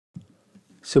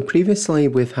So previously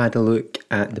we've had a look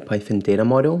at the Python data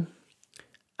model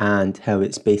and how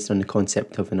it's based on the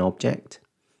concept of an object.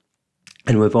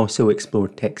 And we've also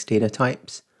explored text data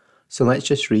types. So let's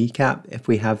just recap. If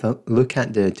we have a look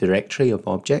at the directory of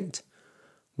object,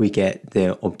 we get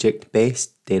the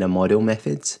object-based data model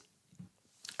methods.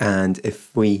 And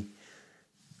if we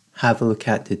have a look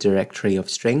at the directory of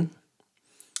string,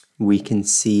 we can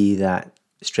see that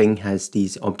string has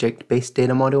these object-based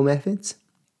data model methods.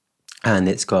 And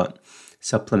it's got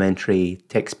supplementary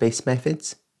text-based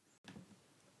methods.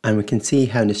 And we can see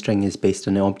how the string is based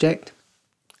on the object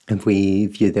if we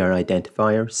view their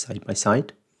identifiers side by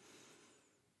side.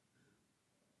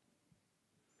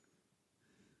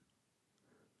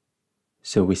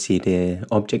 So we see the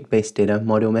object-based data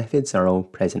model methods are all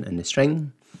present in the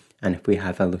string. And if we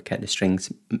have a look at the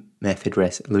string's method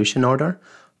resolution order,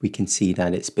 we can see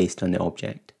that it's based on the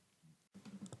object.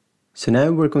 So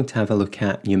now we're going to have a look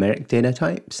at numeric data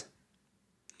types.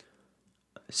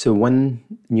 So one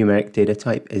numeric data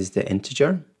type is the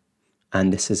integer,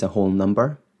 and this is a whole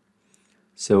number.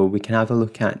 So we can have a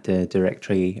look at the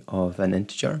directory of an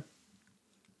integer.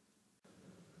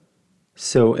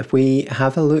 So if we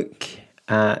have a look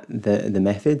at the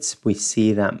methods, we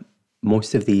see that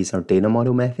most of these are data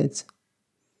model methods.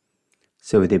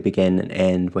 So they begin and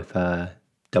end with a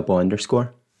double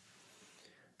underscore.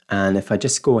 And if I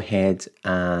just go ahead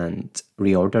and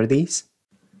reorder these,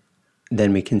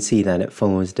 then we can see that it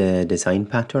follows the design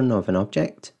pattern of an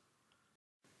object.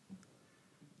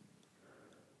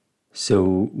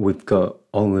 So we've got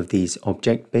all of these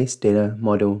object-based data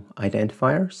model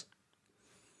identifiers.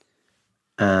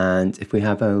 And if we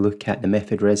have a look at the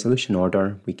method resolution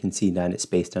order, we can see that it's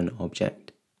based on an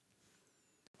object.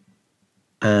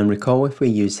 And recall, if we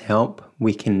use help,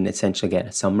 we can essentially get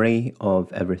a summary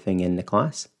of everything in the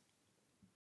class.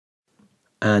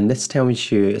 And this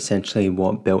tells you essentially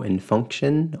what built-in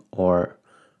function or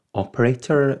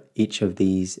operator each of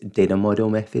these data model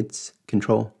methods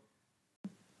control.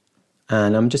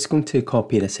 And I'm just going to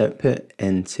copy this output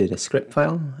into the script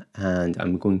file, and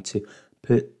I'm going to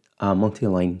put a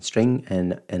multi-line string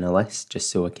in a list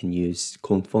just so I can use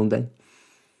code folding.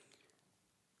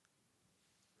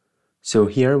 So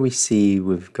here we see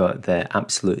we've got the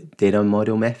absolute data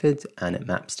model method, and it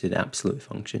maps to the absolute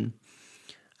function.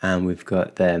 And we've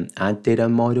got the add data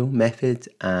model method,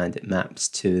 and it maps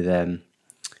to the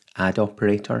add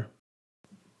operator.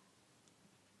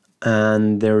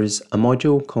 And there's a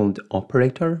module called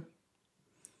operator,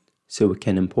 so we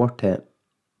can import it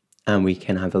and we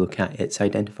can have a look at its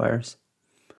identifiers.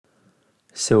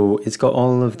 So it's got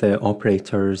all of the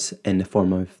operators in the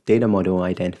form of data model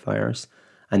identifiers,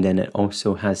 and then it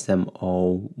also has them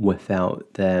all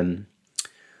without the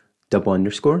double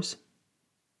underscores.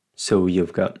 So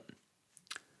you've got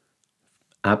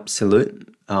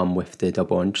absolute with the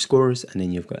double underscores, and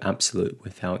then you've got absolute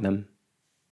without them.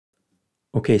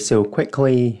 Okay, so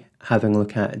quickly having a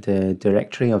look at the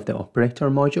directory of the operator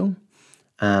module.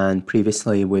 And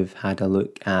previously we've had a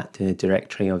look at the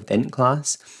directory of the int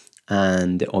class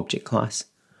and the object class.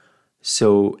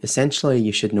 So essentially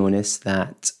you should notice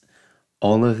that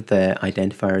all of the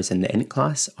identifiers in the int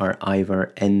class are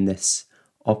either in this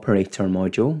operator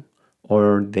module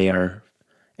or they are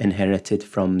inherited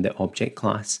from the object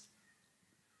class.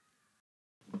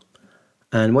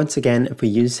 And once again, if we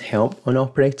use help on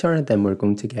operator, then we're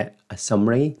going to get a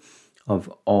summary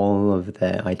of all of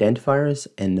the identifiers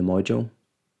in the module.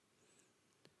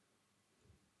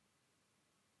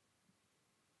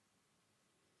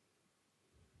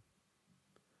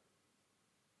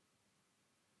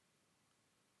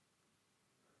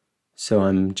 So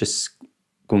I'm just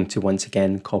going to once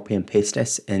again copy and paste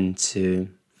this into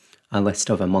a list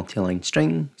of a multi-line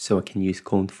string so I can use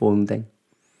code folding.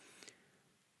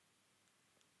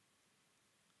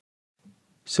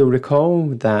 So recall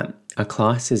that a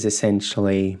class is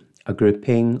essentially a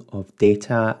grouping of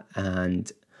data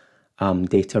and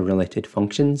data-related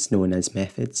functions known as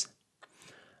methods.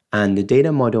 And the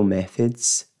data model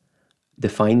methods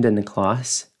defined in the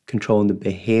class control the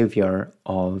behavior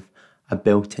of a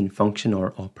built-in function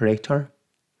or operator.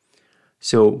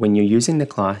 So when you're using the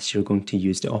class, you're going to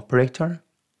use the operator.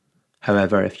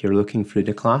 However, if you're looking through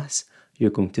the class, you're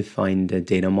going to find the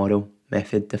data model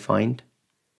method defined.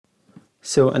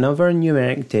 So another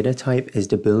numeric data type is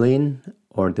the boolean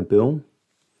or the bool,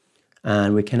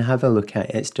 and we can have a look at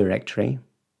its directory.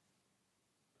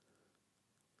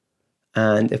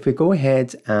 And if we go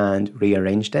ahead and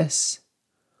rearrange this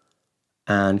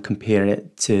and compare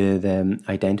it to the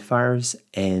identifiers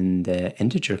in the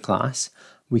integer class,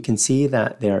 we can see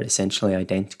that they're essentially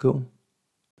identical.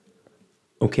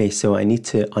 Okay, so I need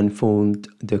to unfold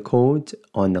the code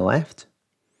on the left.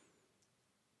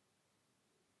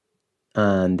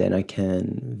 And then I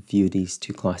can view these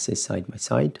two classes side by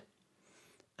side.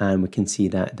 And we can see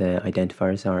that the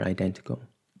identifiers are identical.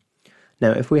 Now,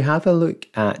 if we have a look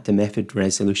at the method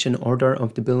resolution order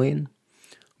of the Boolean,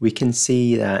 we can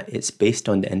see that it's based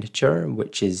on the integer,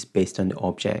 which is based on the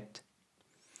object.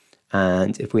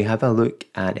 And if we have a look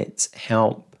at its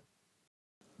help,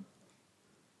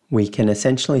 we can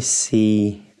essentially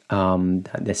see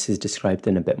that this is described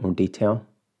in a bit more detail.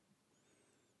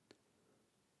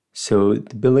 So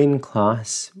the Boolean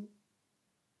class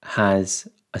has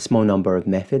a small number of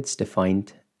methods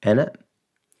defined in it.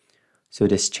 So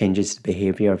this changes the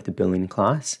behavior of the Boolean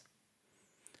class.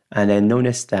 And then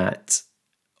notice that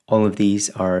all of these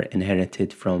are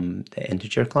inherited from the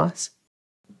integer class.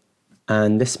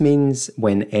 And this means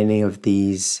when any of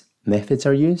these methods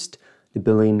are used, the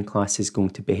Boolean class is going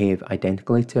to behave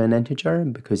identically to an integer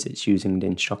because it's using the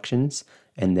instructions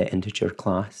in the integer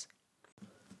class.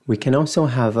 We can also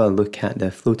have a look at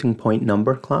the floating point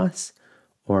number class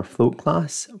or float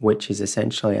class, which is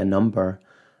essentially a number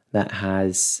that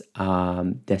has a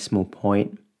decimal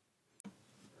point.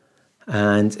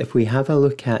 And if we have a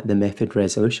look at the method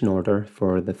resolution order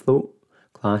for the float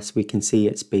class, we can see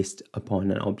it's based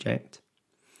upon an object.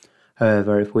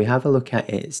 However, if we have a look at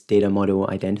its data model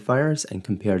identifiers and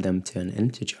compare them to an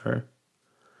integer,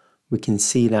 we can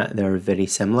see that they're very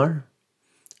similar.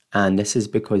 And this is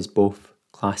because both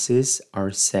classes are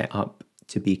set up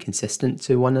to be consistent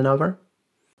to one another.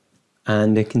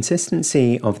 And the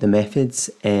consistency of the methods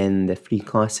in the three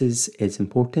classes is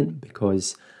important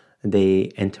because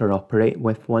they interoperate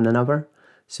with one another.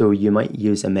 So you might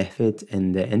use a method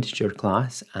in the integer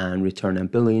class and return a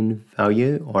Boolean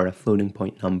value or a floating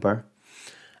point number.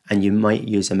 And you might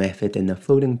use a method in the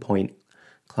floating point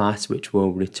class which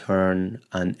will return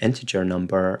an integer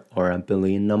number or a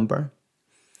Boolean number,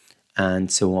 and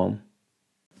so on.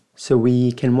 So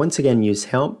we can once again use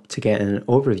help to get an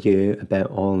overview about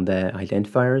all the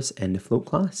identifiers in the float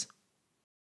class.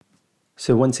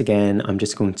 So once again, I'm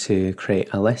just going to create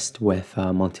a list with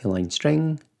a multi-line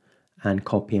string and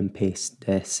copy and paste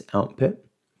this output.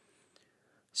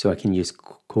 So I can use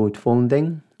code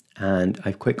folding, and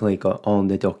I've quickly got all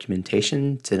the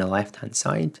documentation to the left-hand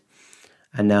side.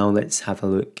 And now let's have a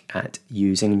look at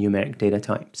using numeric data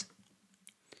types.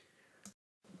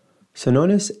 So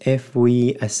notice if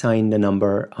we assign the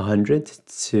number 100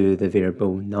 to the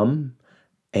variable num,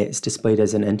 it's displayed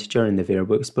as an integer in the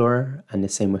variable explorer, and the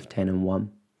same with 10 and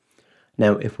 1.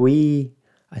 Now if we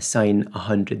assign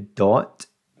 100 dot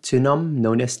to num,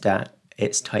 notice that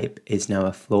its type is now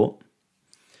a float,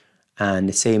 and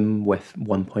the same with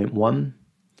 1.1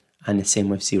 and the same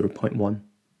with 0.1.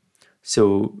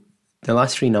 So the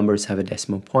last three numbers have a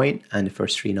decimal point and the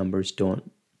first three numbers don't.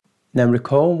 Now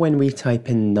recall when we type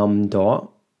in num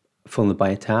dot followed by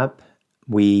a tab,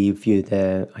 we view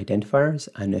the identifiers,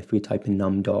 and if we type in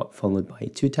num dot followed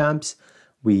by two tabs,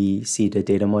 we see the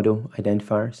data model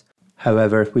identifiers.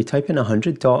 However, if we type in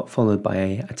 100 dot followed by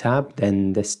a tab,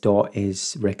 then this dot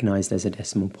is recognized as a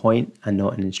decimal point and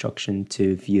not an instruction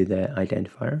to view the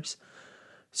identifiers.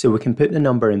 So we can put the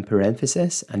number in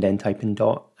parenthesis and then type in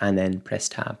dot and then press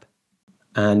tab.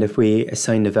 And if we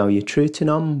assign the value true to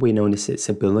num, we notice it's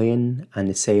a Boolean, and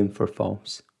the same for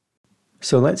false.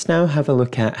 So let's now have a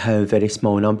look at how very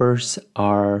small numbers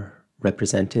are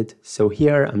represented. So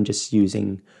here I'm just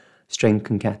using string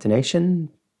concatenation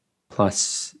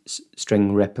plus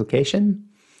string replication,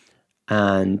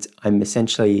 and I'm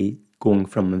essentially going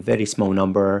from a very small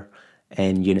number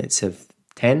in units of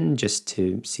 10 just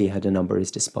to see how the number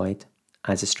is displayed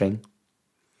as a string.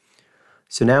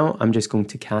 So now I'm just going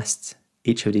to cast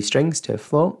each of these strings to a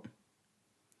float,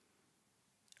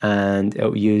 and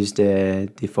it'll use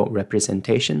the default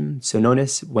representation. So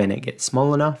notice when it gets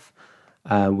small enough,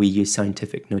 we use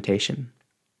scientific notation,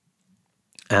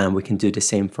 and we can do the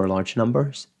same for large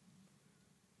numbers.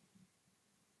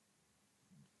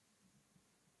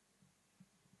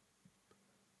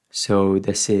 So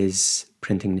this is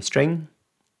printing the string,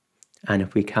 and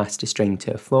if we cast a string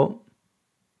to a float,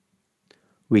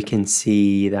 we can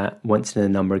see that once the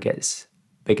number gets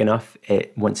big enough,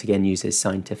 it once again uses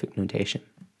scientific notation.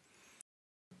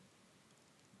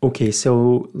 Okay,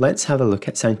 so let's have a look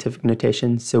at scientific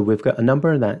notation. So we've got a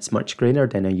number that's much greater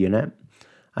than a unit,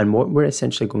 and what we're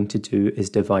essentially going to do is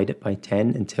divide it by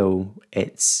 10 until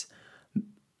it's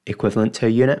equivalent to a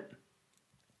unit.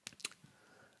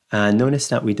 And notice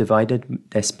that we divided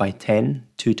this by 10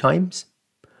 two times,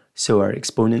 so our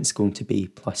exponent's going to be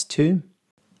plus 2,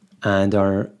 and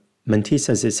our Mantissa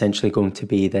is essentially going to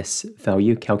be this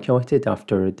value calculated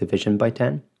after division by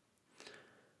 10.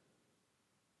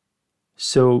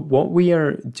 So what we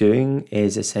are doing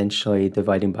is essentially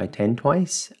dividing by 10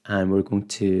 twice, and we're going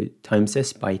to times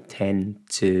this by 10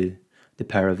 to the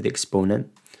power of the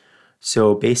exponent.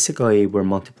 So basically we're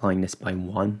multiplying this by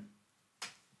 1.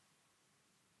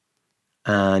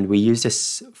 And we use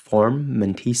this form,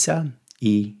 mantissa,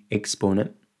 e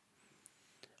exponent.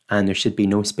 And there should be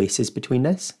no spaces between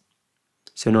this.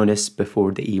 So notice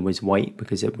before the e was white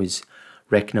because it was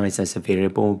recognized as a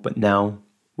variable, but now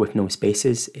with no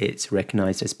spaces, it's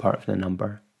recognized as part of the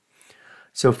number.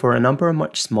 So for a number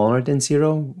much smaller than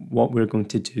 0, what we're going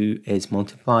to do is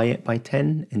multiply it by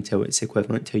 10 until it's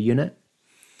equivalent to a unit.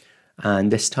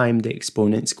 And this time the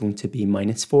exponent's going to be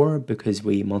 -4 because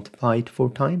we multiplied 4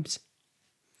 times.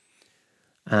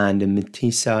 And the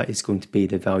mantissa is going to be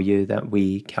the value that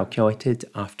we calculated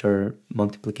after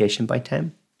multiplication by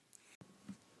 10.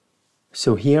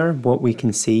 So here what we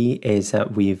can see is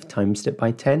that we've times it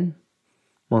by 10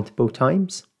 multiple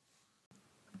times.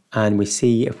 And we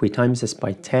see if we times this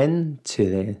by 10 to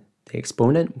the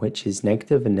exponent, which is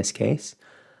negative in this case,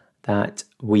 that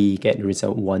we get the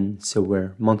result 1. So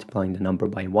we're multiplying the number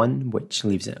by 1, which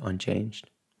leaves it unchanged.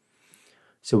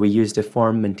 So we use the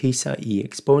form mantissa e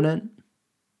exponent,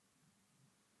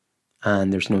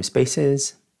 and there's no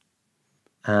spaces,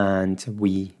 and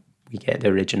we get the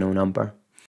original number.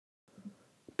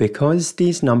 Because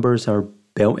these numbers are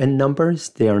built-in numbers,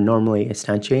 they are normally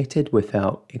instantiated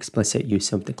without explicit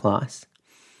use of the class.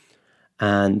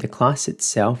 And the class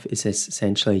itself is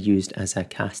essentially used as a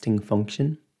casting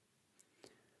function.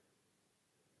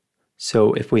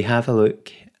 So if we have a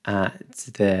look at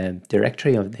the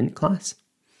directory of the int class,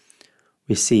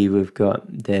 we see we've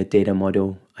got the data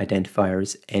model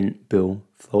identifiers int, bool,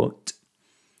 float.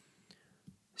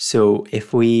 So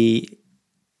if we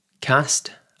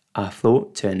cast a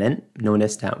float to an int,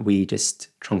 notice that we just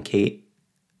truncate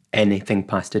anything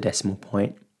past a decimal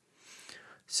point.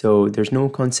 So there's no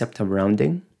concept of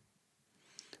rounding.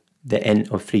 The int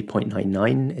of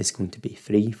 3.99 is going to be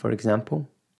 3, for example.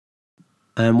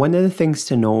 And one of the things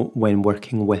to note when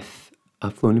working with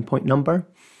a floating point number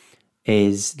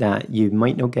is that you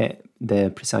might not get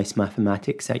the precise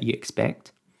mathematics that you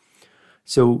expect.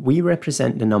 So we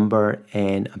represent the number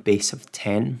in a base of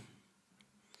 10.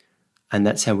 And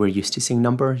that's how we're used to seeing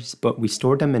numbers, but we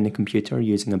store them in the computer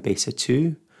using a base of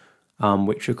 2,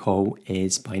 which recall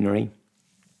is binary.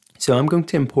 So I'm going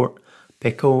to import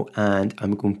pickle and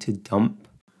I'm going to dump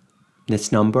this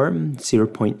number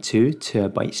 0.2 to a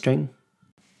byte string.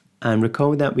 And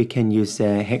recall that we can use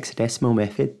the hexadecimal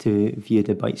method to view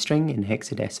the byte string in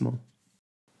hexadecimal.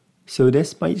 So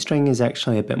this byte string is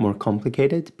actually a bit more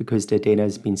complicated because the data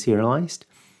has been serialized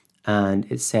and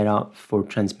it's set up for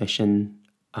transmission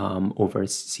over a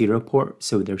serial port,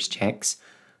 so there's checks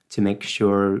to make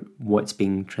sure what's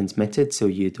being transmitted so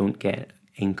you don't get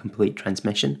incomplete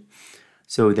transmission.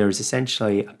 So there's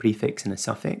essentially a prefix and a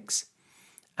suffix,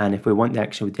 and if we want the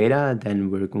actual data, then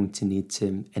we're going to need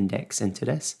to index into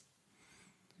this.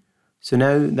 So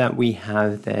now that we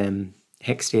have the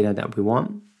hex data that we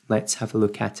want, let's have a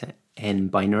look at it in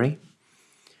binary.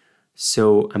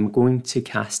 So I'm going to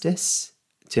cast this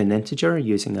to an integer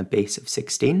using a base of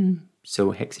 16.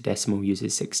 So hexadecimal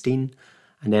uses 16,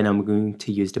 and then I'm going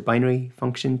to use the binary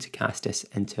function to cast this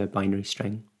into a binary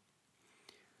string.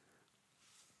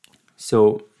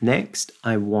 So next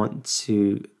I want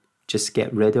to just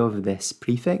get rid of this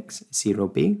prefix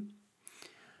 0b,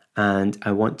 and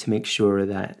I want to make sure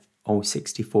that all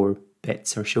 64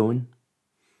 bits are shown.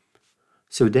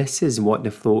 So this is what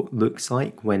the float looks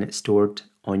like when it's stored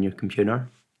on your computer.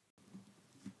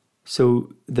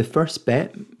 So the first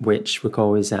bit, which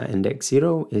recall is at index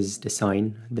 0, is the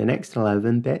sign. The next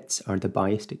 11 bits are the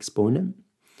biased exponent.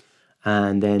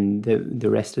 And then the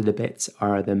rest of the bits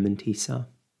are the mantissa.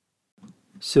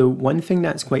 So one thing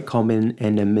that's quite common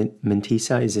in a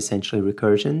mantissa is essentially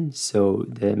recursion. So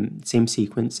the same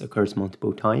sequence occurs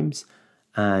multiple times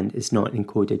and is not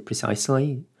encoded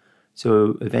precisely.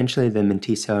 So eventually the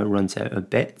mantissa runs out of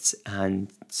bits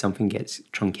and something gets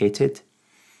truncated.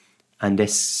 And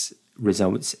this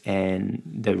results in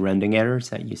the rounding errors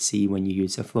that you see when you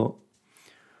use a float.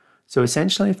 So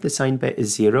essentially if the sign bit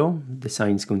is 0, the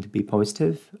sign is going to be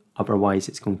positive, otherwise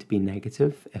it's going to be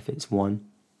negative if it's 1.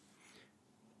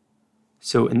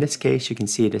 So in this case you can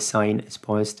see the sign is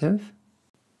positive.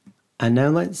 And now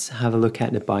let's have a look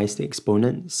at the biased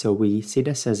exponent. So we see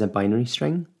this as a binary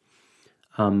string,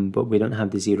 but we don't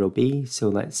have the 0b, so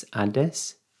let's add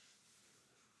this.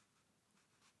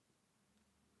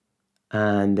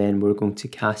 And then we're going to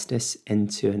cast this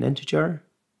into an integer.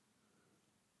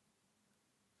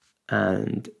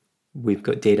 and we've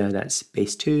got data that's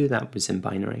base 2 that was in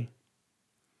binary.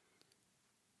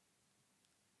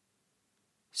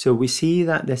 So we see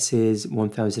that this is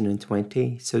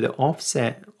 1020, so the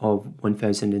offset of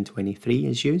 1023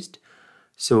 is used.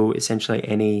 So essentially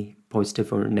any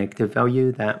positive or negative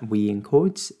value that we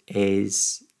encode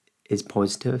is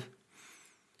positive.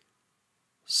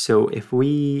 So if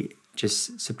we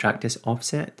just subtract this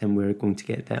offset, then we're going to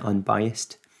get the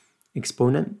unbiased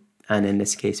exponent, and in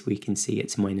this case we can see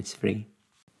it's -3.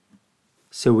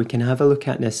 So we can have a look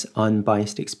at this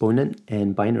unbiased exponent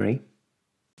in binary.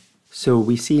 So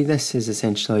we see this is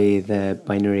essentially the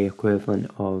binary equivalent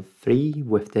of 3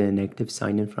 with the negative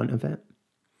sign in front of it.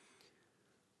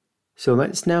 So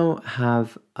let's now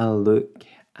have a look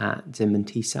at the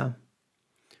mantissa.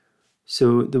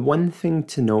 So the one thing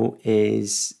to note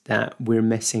is that we're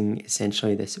missing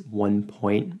essentially this 1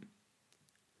 point.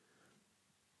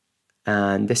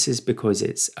 And this is because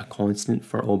it's a constant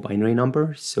for all binary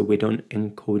numbers, so we don't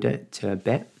encode it to a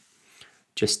bit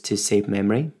just to save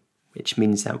memory, which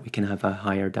means that we can have a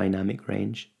higher dynamic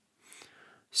range.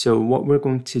 So what we're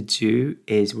going to do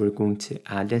is we're going to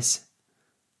add this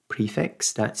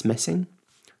prefix that's missing.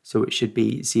 So it should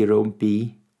be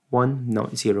 0b1,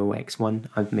 not 0x1.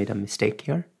 I've made a mistake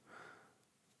here.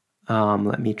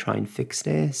 Let me try and fix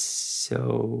this.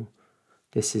 So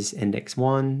this is index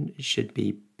 1, it should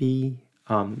be b.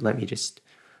 Let me just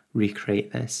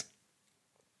recreate this.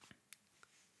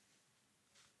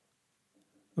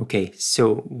 Okay,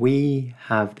 so we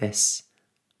have this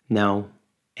now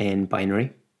in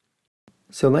binary.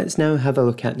 So let's now have a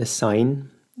look at the sign,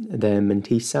 the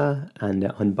mantissa and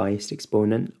the unbiased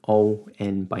exponent all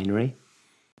in binary.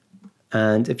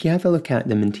 And if you have a look at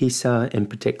the mantissa in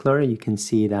particular, you can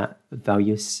see that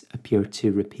values appear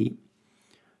to repeat.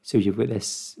 So you've got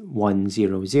this 1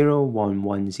 0 0, 1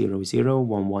 1 0 0,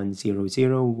 1 1 0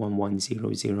 0, 1 1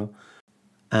 0 0.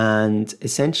 And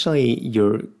essentially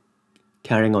you're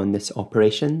carrying on this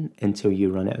operation until you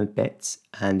run out of bits,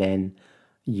 and then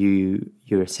you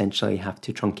essentially have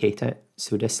to truncate it.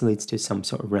 So this leads to some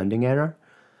sort of rounding error,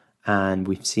 and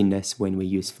we've seen this when we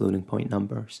use floating point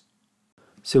numbers.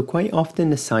 So quite often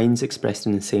the sign's expressed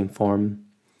in the same form.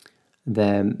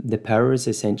 The power is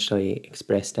essentially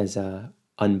expressed as a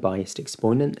unbiased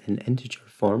exponent in integer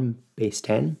form, base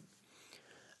 10,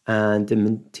 and the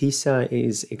mantissa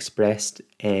is expressed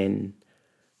in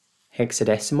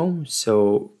hexadecimal.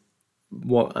 So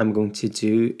what I'm going to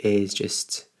do is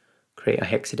just create a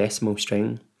hexadecimal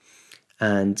string,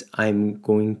 and I'm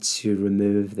going to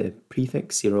remove the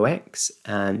prefix 0x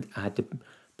and add the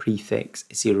prefix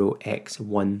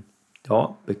 0x1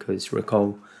 dot, because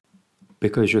recall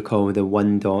the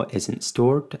 1 dot isn't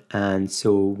stored, and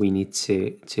so we need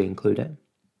to include it.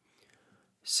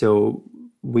 So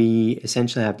we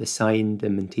essentially have the sign, the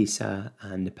mantissa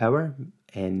and the power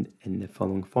in the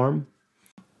following form.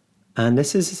 And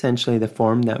this is essentially the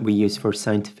form that we use for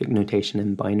scientific notation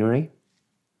in binary.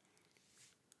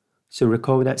 So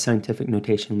recall that scientific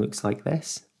notation looks like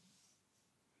this.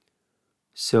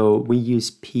 So we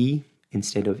use P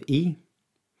instead of E,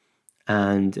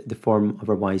 and the form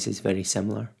otherwise is very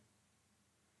similar.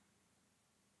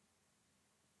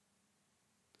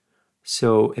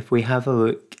 So if we have a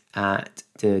look at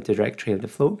the directory of the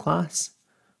float class,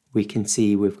 we can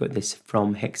see we've got this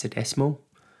from hexadecimal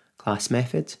class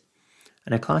method.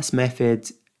 And a class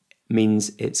method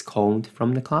means it's called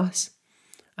from the class.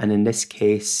 And in this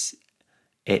case,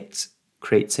 it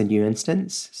creates a new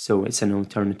instance. So it's an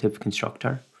alternative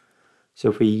constructor. So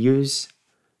if we use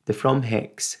the from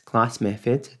hex class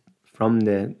method from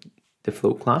the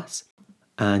float class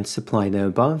and supply the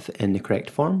above in the correct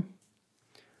form,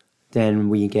 then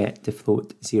we get the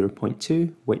float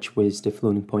 0.2, which was the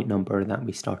floating point number that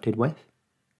we started with.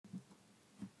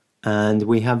 And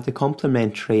we have the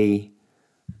complementary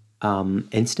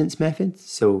instance method.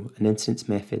 So an instance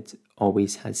method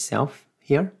always has self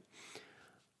here.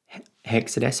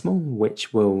 Hexadecimal,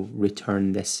 which will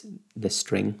return this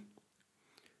string.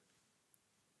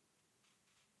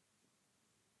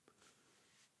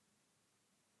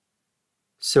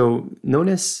 So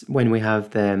notice when we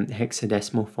have the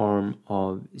hexadecimal form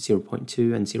of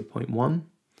 0.2 and 0.1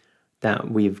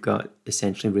 that we've got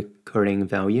essentially recurring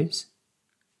values.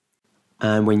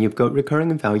 And when you've got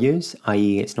recurring values,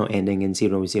 i.e. it's not ending in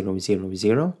 0, 0, 0,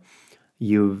 0,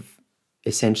 you've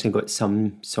essentially got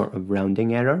some sort of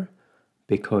rounding error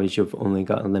because you've only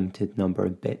got a limited number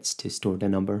of bits to store the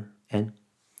number in.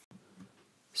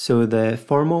 So the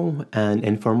formal and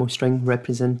informal string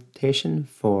representation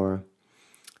for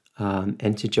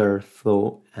integer,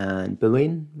 float and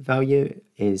boolean value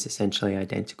is essentially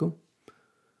identical.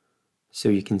 So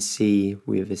you can see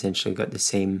we've essentially got the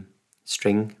same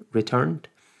string returned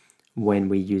when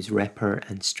we use repr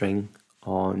and string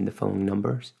on the following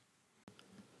numbers.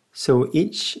 So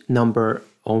each number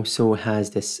also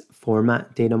has this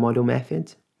format data model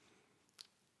method.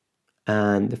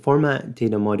 And the format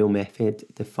data model method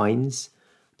defines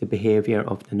the behavior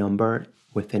of the number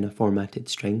within a formatted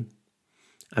string.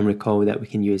 And recall that we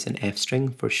can use an f string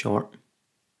for short.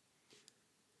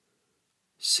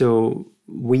 So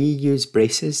we use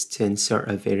braces to insert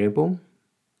a variable,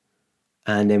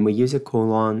 and then we use a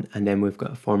colon, and then we've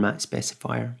got a format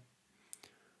specifier.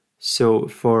 So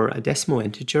for a decimal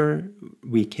integer,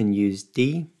 we can use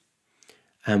d,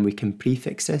 and we can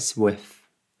prefix this with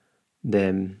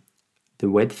the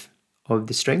width of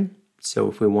the string. So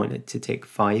if we wanted to take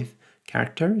 5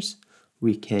 characters,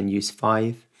 we can use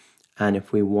 5. And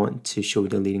if we want to show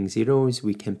the leading zeros,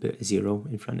 we can put a 0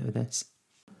 in front of this.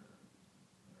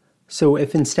 So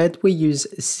if instead we use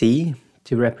C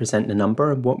to represent the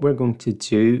number, what we're going to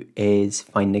do is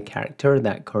find the character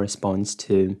that corresponds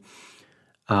to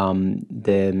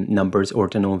the number's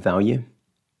ordinal value.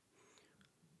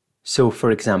 So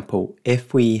for example,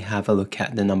 if we have a look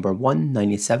at the number 1,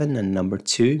 97, and number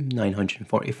 2,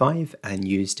 945, and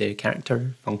use the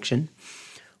character function,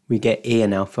 we get A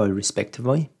and alpha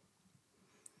respectively.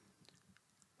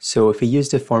 So if we use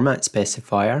the format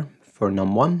specifier for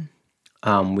num1,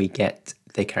 we get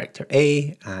the character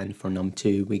A, and for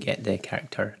num2 we get the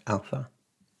character alpha.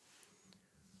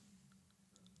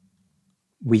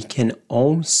 We can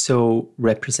also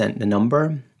represent the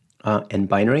number in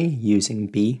binary using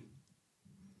B.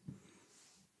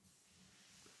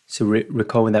 So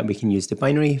recall that we can use the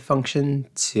binary function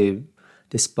to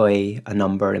display a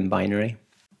number in binary.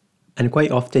 And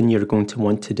quite often you're going to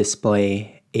want to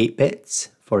display 8 bits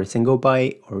for a single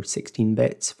byte or 16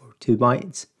 bits for 2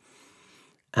 bytes.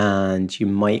 And you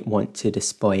might want to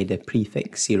display the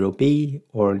prefix 0b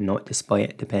or not display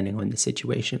it depending on the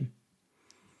situation.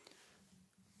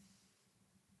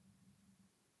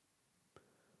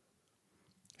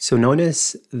 So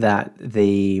notice that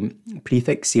the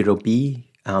prefix 0b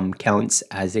counts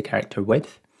as the character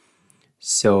width.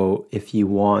 So if you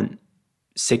want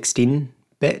 16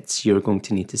 bits, you're going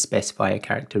to need to specify a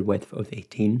character width of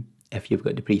 18 if you've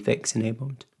got the prefix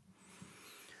enabled.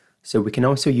 So we can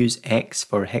also use X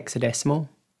for hexadecimal.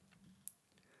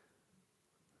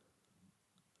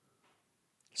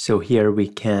 So here we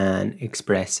can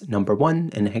express number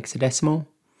 1 in hexadecimal,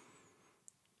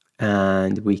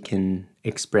 and we can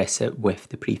express it with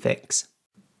the prefix.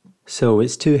 So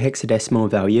it's 2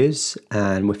 hexadecimal values,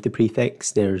 and with the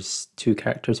prefix there's 2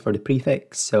 characters for the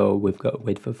prefix, so we've got a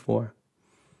width of 4.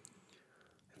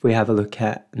 If we have a look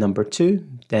at number 2,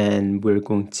 then we're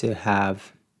going to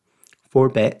have 4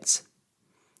 bits,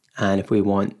 and if we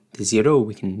want the 0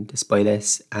 we can display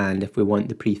this, and if we want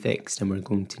the prefix then we're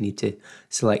going to need to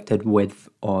select a width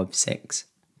of 6.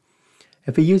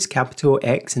 If we use capital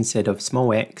X instead of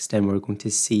small x, then we're going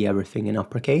to see everything in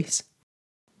uppercase.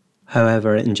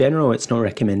 However, in general it's not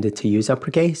recommended to use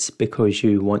uppercase because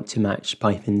you want to match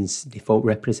Python's default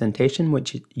representation,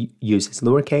 which uses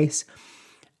lowercase.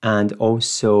 And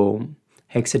also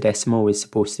hexadecimal is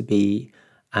supposed to be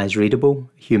as readable,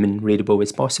 human readable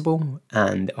as possible,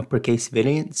 and the uppercase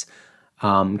variants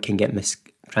can get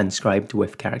mistranscribed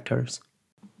with characters.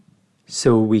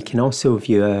 So we can also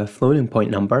view a floating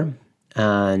point number,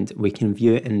 and we can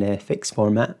view it in the fixed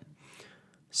format.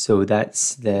 So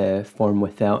that's the form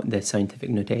without the scientific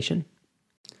notation.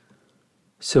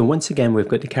 So once again we've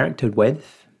got the character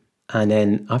width, and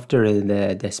then after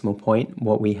the decimal point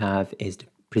what we have is the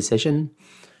precision,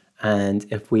 and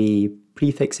if we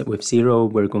prefix it with 0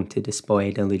 we're going to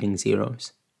display the leading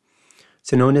zeros.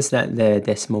 So notice that the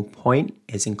decimal point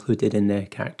is included in the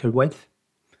character width.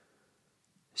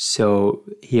 So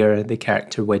here the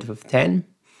character width of 10,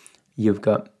 you've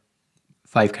got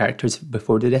 5 characters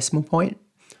before the decimal point,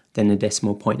 then the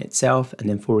decimal point itself, and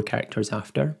then 4 characters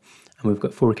after. And we've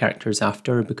got 4 characters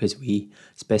after because we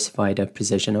specified a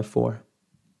precision of 4.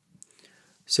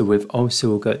 So we've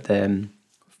also got the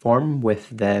form with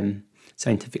the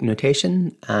scientific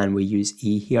notation, and we use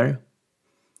E here.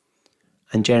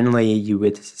 And generally you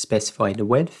would specify the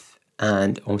width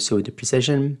and also the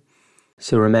precision.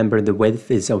 So remember the width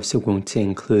is also going to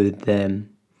include the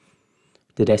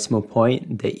decimal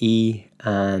point, the E,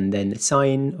 and then the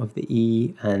sign of the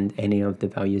E and any of the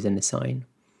values in the sign.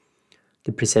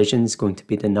 The precision is going to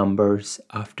be the numbers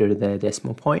after the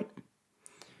decimal point.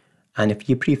 And if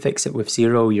you prefix it with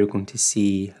 0, you're going to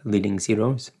see leading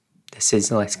zeros. This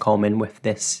is less common with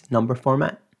this number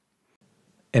format.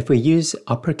 If we use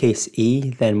uppercase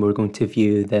E, then we're going to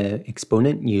view the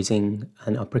exponent using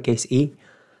an uppercase E.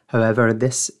 However,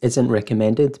 this isn't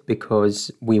recommended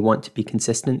because we want to be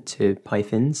consistent to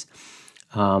Python's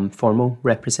formal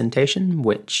representation,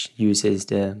 which uses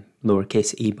the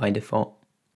lowercase e by default.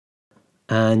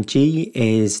 And G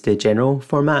is the general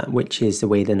format, which is the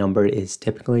way the number is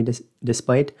typically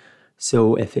displayed.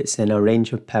 So if it's in a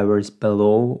range of powers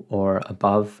below or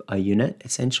above a unit,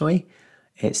 essentially,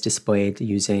 it's displayed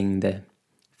using the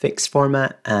fixed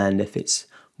format. And if it's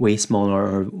way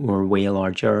smaller or way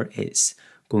larger, it's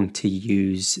going to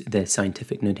use the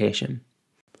scientific notation.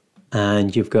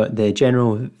 And you've got the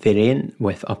general variant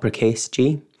with uppercase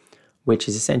G, which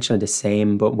is essentially the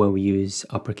same, but we'll use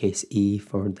uppercase E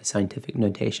for the scientific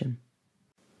notation.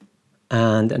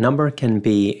 And a number can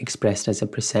be expressed as a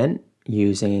percent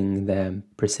using the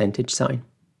percentage sign.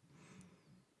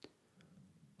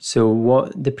 So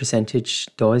what the percentage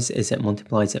does is it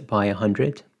multiplies it by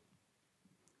 100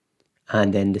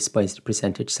 and then displays the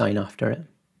percentage sign after it.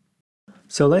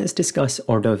 So let's discuss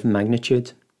order of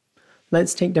magnitude.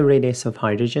 Let's take the radius of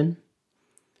hydrogen.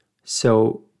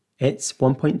 So it's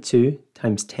 1.2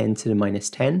 times 10 to the minus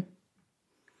 10.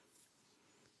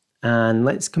 And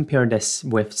let's compare this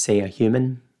with, say, a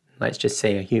human. Let's just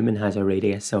say a human has a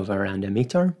radius of around 1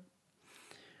 meter.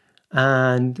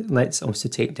 And let's also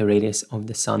take the radius of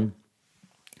the sun.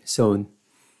 So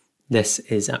this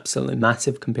is absolutely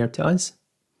massive compared to us.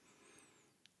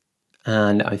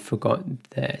 And I forgot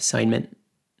the assignment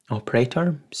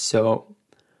operator. So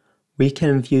we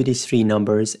can view these three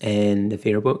numbers in the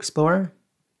variable explorer.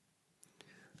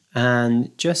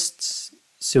 And just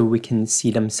so we can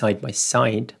see them side by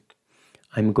side,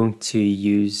 I'm going to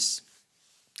use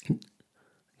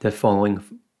the following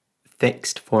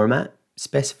fixed format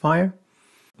specifier.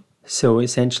 So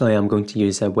essentially I'm going to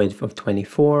use a width of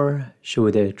 24,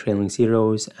 show the trailing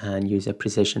zeros, and use a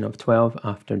precision of 12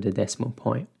 after the decimal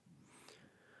point.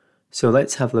 So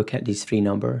let's have a look at these three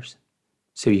numbers.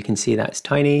 So you can see that's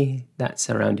tiny, that's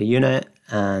around a unit,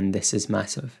 and this is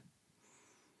massive.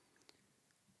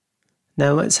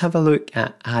 Now let's have a look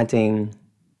at adding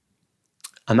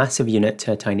a massive unit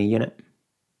to a tiny unit.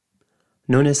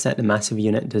 Notice that the massive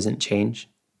unit doesn't change.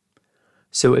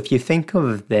 So if you think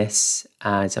of this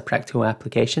as a practical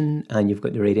application and you've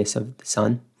got the radius of the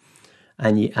sun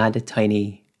and you add a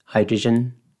tiny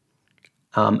hydrogen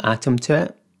atom to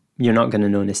it, you're not going to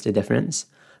notice the difference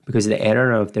because the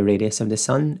error of the radius of the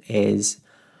sun is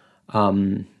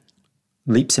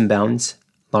leaps and bounds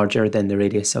larger than the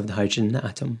radius of the hydrogen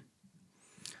atom.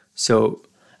 So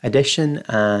addition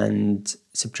and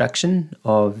subtraction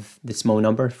of the small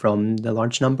number from the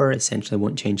large number essentially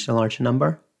won't change the larger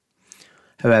number.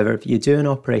 However, if you do an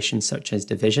operation such as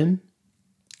division,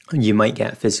 you might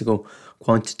get a physical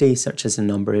quantity such as the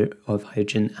number of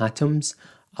hydrogen atoms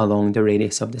along the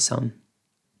radius of the sun.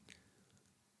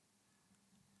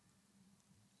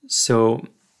 So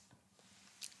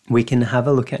we can have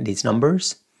a look at these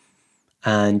numbers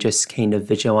and just kind of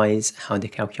visualize how the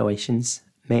calculation's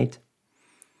made.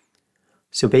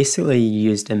 So basically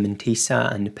you use the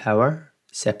mantissa and the power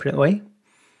separately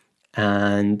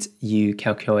and you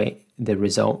calculate the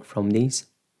result from these.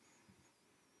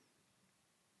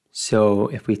 So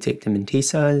if we take the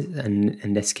mantissa, and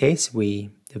in this case we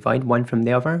divide one from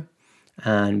the other,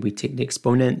 and we take the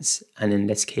exponents, and in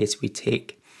this case we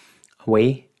take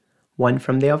away one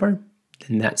from the other,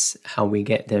 then that's how we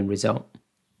get the result.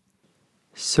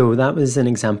 So that was an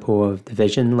example of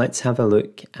division. Let's have a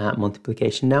look at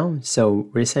multiplication now. So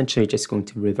we're essentially just going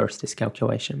to reverse this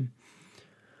calculation.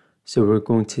 So we're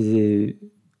going to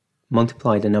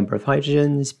multiply the number of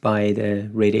hydrogens by the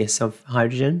radius of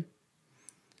hydrogen.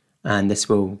 And this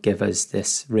will give us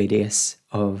this radius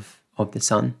of the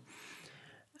sun.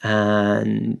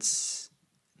 And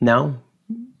now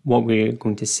what we're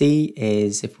going to see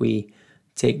is if we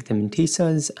take the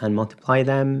mantissas and multiply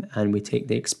them, and we take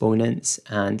the exponents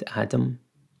and add them,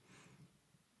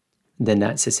 then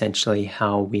that's essentially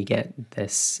how we get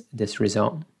this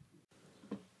result.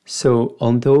 So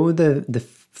although the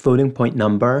floating point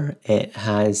number, it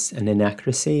has an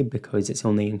inaccuracy because it's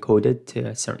only encoded to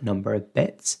a certain number of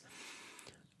bits,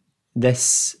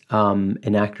 this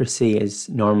inaccuracy is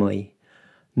normally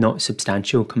not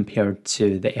substantial compared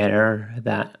to the error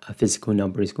that a physical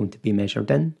number is going to be measured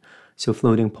in. So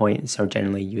floating points are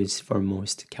generally used for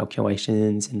most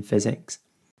calculations in physics.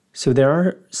 So there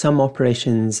are some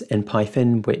operations in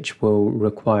Python which will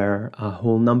require a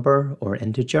whole number or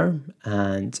integer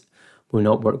and will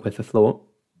not work with a float.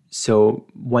 So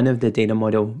one of the data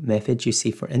model methods you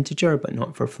see for integer but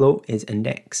not for float is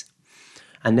index.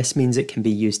 And this means it can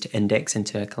be used to index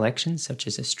into a collection such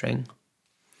as a string.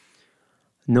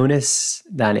 Notice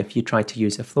that if you try to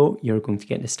use a float, you're going to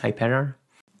get this type error.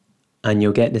 And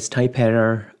you'll get this type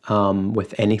error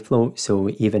with any float, so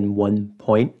even 1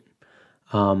 point,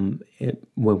 it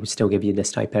will still give you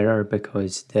this type error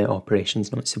because the operation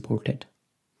is not supported.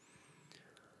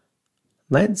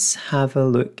 Let's have a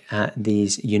look at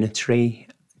these unitary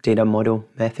data model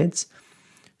methods.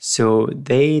 So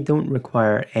they don't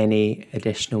require any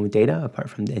additional data apart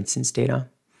from the instance data.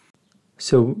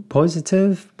 So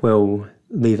positive will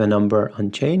leave a number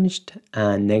unchanged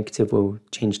and negative will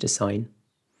change the sign.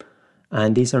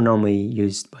 And these are normally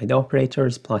used by the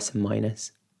operators plus and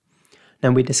minus.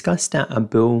 Now we discussed that a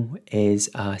bool is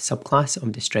a subclass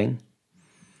of the string,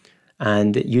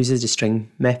 and it uses the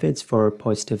string methods for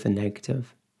positive and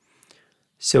negative.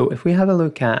 So if we have a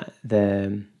look at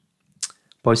the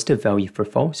positive value for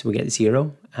false, we get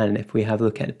 0, and if we have a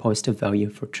look at the positive value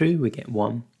for true, we get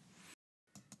 1.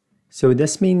 So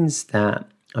this means that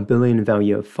a Boolean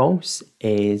value of false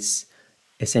is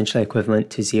essentially equivalent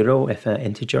to 0 if an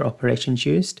integer operation is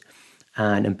used,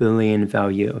 and a Boolean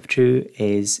value of true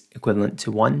is equivalent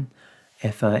to 1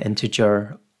 if an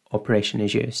integer operation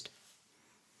is used.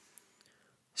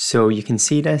 So you can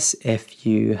see this if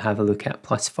you have a look at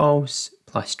plus false,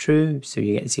 plus true, so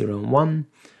you get 0 and 1.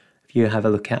 If you have a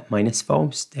look at minus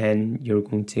false, then you're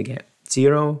going to get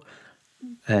 0.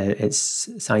 Its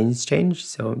signs change,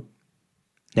 so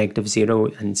negative 0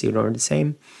 and 0 are the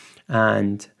same.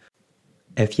 And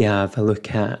if you have a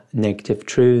look at negative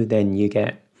true, then you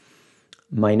get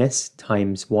minus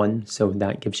times 1, so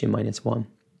that gives you minus 1.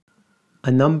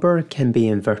 A number can be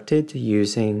inverted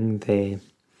using the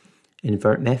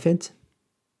invert method.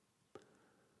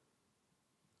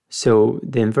 So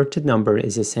the inverted number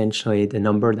is essentially the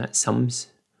number that sums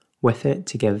with it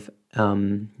to give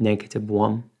negative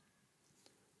 1.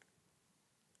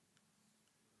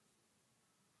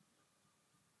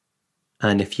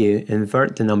 And if you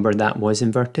invert the number that was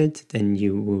inverted, then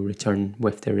you will return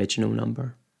with the original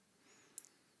number.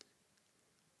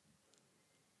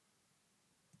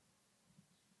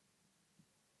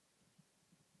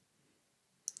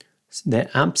 So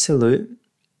the absolute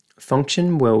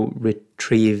function will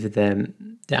retrieve the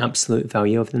absolute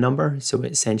value of the number, so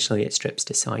essentially it strips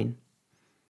the sign.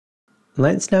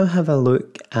 Let's now have a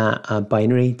look at a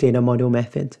binary data model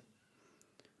method.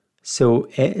 So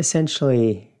it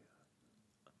essentially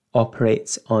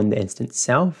operates on the instance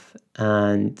itself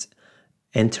and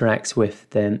interacts with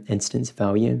the instance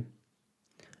value,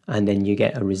 and then you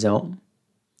get a result.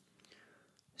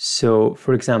 So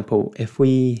for example, if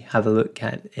we have a look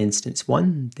at instance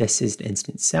 1, this is the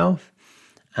instance itself,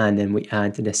 and then we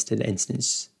add this to the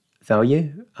instance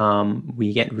value,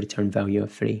 we get return value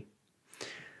of 3.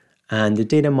 And the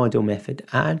data model method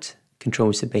add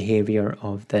controls the behavior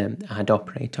of the add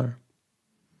operator.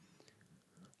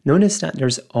 Notice that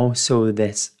there's also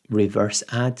this reverse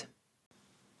add.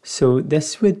 So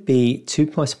this would be 2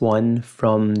 plus 1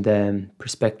 from the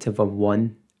perspective of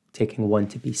 1, taking 1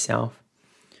 to be self.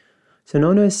 So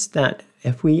notice that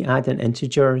if we add an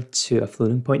integer to a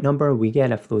floating point number, we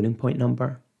get a floating point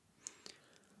number.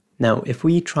 Now, if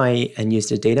we try and use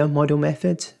the data model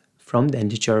method from the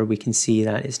integer, we can see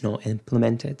that it's not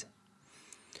implemented.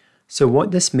 So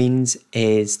what this means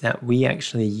is that we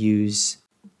actually use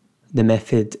the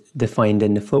method defined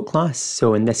in the float class.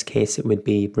 So in this case, it would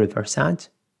be reverse add.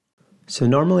 So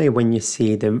normally when you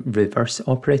see the reverse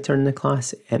operator in the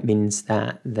class, it means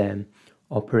that the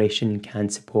operation can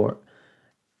support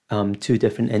 2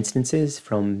 different instances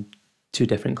from 2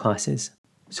 different classes.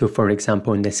 So for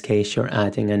example, in this case, you're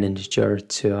adding an integer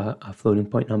to a floating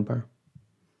point number.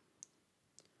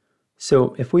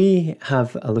 So if we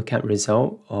have a look at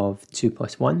result of 2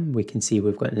 plus 1, we can see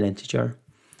we've got an integer.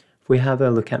 If we have a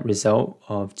look at result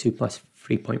of 2 plus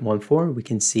 3.14, we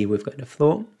can see we've got a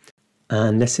float.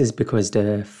 And this is because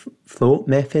the float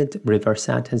method, reverse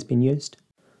add, has been used.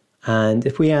 And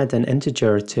if we add an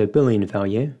integer to a Boolean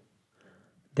value,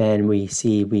 then we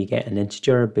see we get an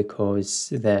integer because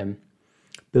the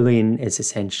Boolean is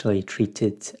essentially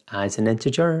treated as an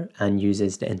integer and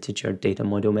uses the integer data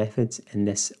model methods in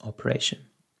this operation.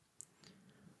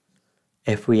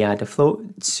 If we add a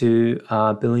float to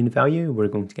a Boolean value, we're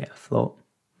going to get a float.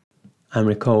 And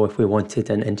recall, if we wanted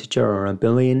an integer or a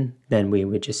Boolean, then we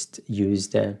would just use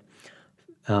the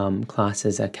class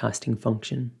as a casting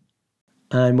function.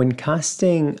 And when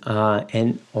casting an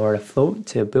int or a float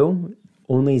to a bool,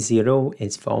 only 0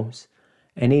 is false.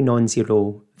 Any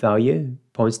non-zero value,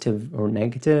 positive or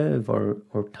negative or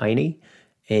tiny,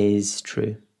 is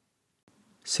true.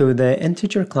 So the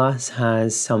integer class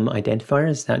has some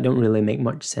identifiers that don't really make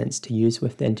much sense to use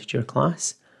with the integer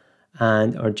class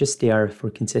and are just there for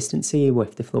consistency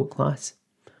with the float class.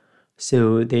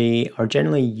 So they are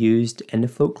generally used in the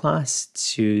float class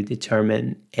to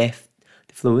determine if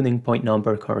the floating point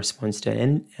number corresponds to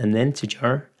an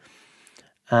integer,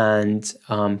 and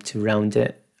to round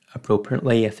it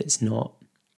appropriately if it's not.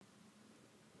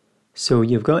 So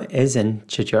you've got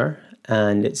isInteger,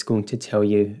 and it's going to tell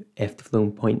you if the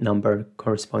floating point number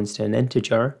corresponds to an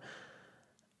integer,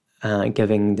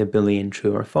 giving the boolean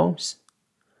true or false.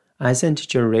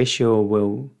 IsInteger ratio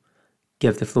will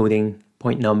give the floating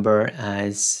point number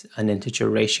as an integer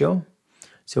ratio.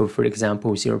 So for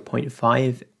example,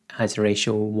 0.5 has a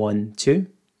ratio 1, 2.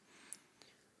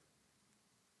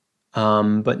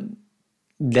 But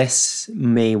this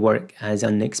may work as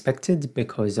unexpected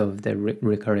because of the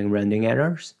recurring rounding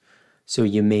errors. So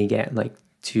you may get like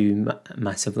two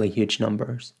massively huge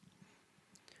numbers.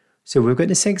 So we've got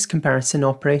the 6 comparison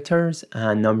operators,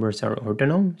 and numbers are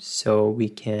ordinal, so we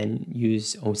can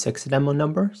use all 6 of them on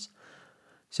numbers.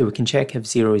 So we can check if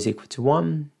 0 is equal to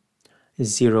 1,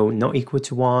 is 0 not equal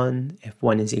to 1, if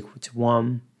 1 is equal to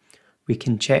 1. We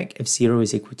can check if 0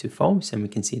 is equal to false, and we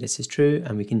can see this is true,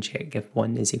 and we can check if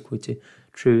 1 is equal to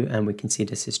true, and we can see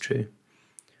this is true.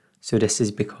 So this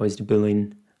is because the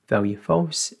boolean value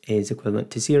false is equivalent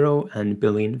to 0, and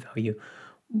boolean value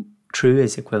true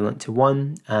is equivalent to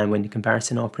 1, and when the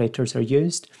comparison operators are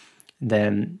used,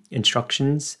 the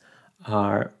instructions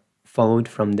are followed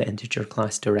from the integer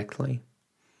class directly.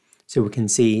 So we can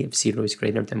see if 0 is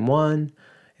greater than 1,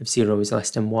 if 0 is less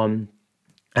than 1,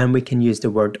 and we can use the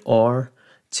word OR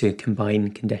to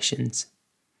combine conditions.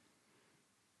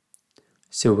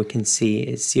 So we can see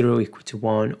is 0 equal to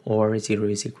 1 or 0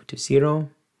 is equal to 0.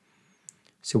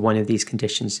 So one of these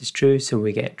conditions is true, so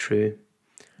we get true.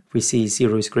 If we see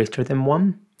 0 is greater than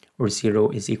 1 or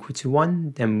 0 is equal to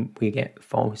 1, then we get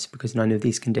false because none of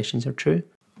these conditions are true.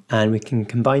 And we can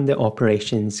combine the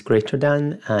operations greater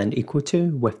than and equal to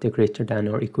with the greater than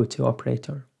or equal to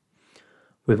operator.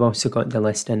 We've also got the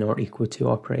less than or equal to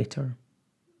operator.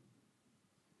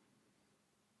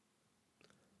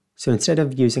 So instead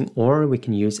of using OR, we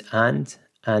can use AND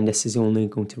this is only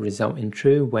going to result in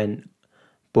true when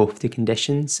both the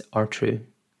conditions are true.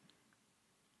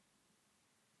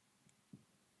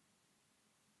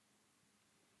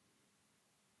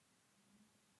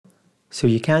 So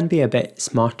you can be a bit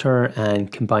smarter and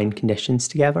combine conditions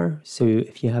together. So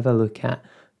if you have a look at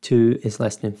 2 is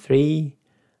less than 3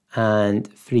 and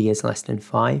 3 is less than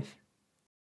 5,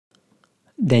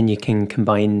 then you can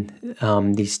combine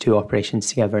these two operations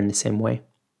together in the same way.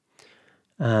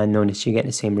 And notice you get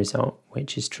the same result,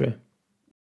 which is true.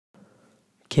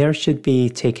 Care should be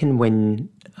taken when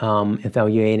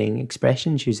evaluating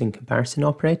expressions using comparison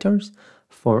operators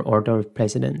for order of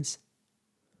precedence.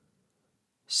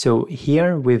 So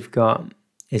here we've got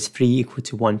is 3 equal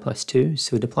to 1 plus 2,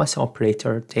 so the plus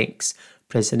operator takes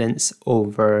precedence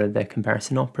over the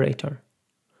comparison operator.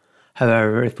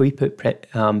 However, if we put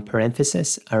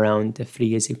parenthesis around the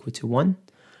 3 is equal to 1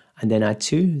 and then add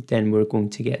 2, then we're going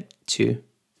to get 2.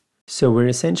 So we're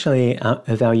essentially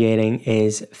evaluating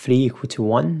is 3 equal to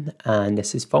 1 and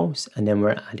this is false, and then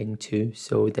we're adding 2,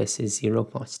 so this is 0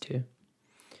 plus 2.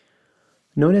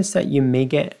 Notice that you may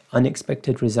get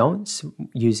unexpected results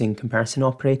using comparison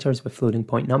operators with floating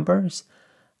point numbers,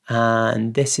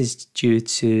 and this is due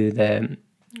to the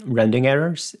rounding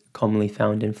errors commonly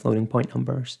found in floating point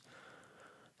numbers.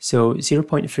 So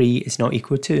 0.3 is not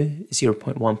equal to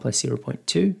 0.1 plus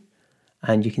 0.2,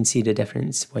 and you can see the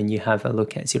difference when you have a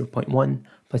look at 0.1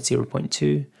 plus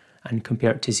 0.2 and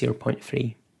compare it to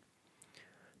 0.3.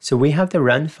 So we have the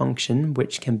round function,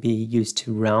 which can be used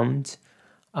to round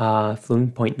a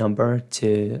floating point number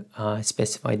to a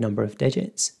specified number of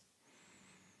digits.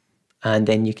 And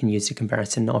then you can use the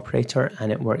comparison operator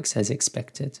and it works as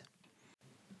expected.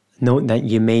 Note that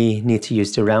you may need to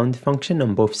use the round function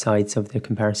on both sides of the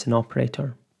comparison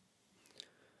operator.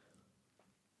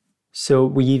 So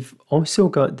we've also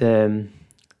got the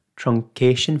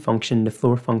truncation function, the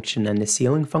floor function, and the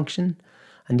ceiling function.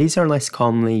 And these are less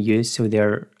commonly used, so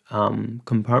they're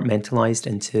compartmentalized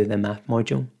into the math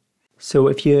module. So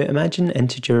if you imagine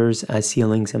integers as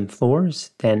ceilings and floors,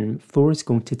 then floor is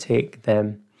going to take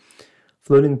the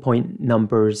floating point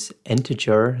number's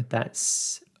integer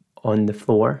that's on the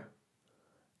floor,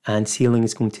 and ceiling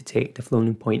is going to take the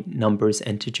floating point number's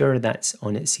integer that's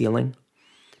on its ceiling.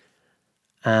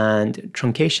 And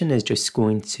truncation is just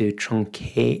going to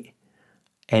truncate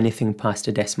anything past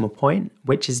a decimal point,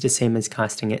 which is the same as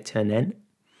casting it to an int.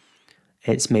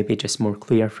 It's maybe just more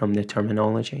clear from the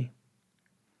terminology.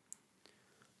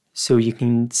 So you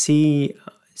can see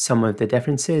some of the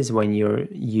differences when you're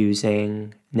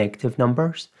using negative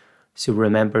numbers. So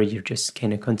remember, you're just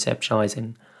kind of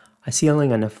conceptualizing a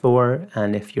ceiling and a floor,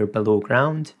 and if you're below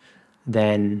ground,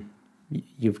 then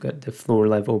you've got the floor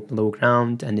level below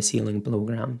ground and the ceiling below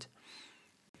ground.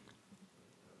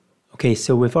 Okay,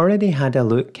 so we've already had a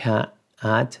look at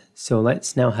add, so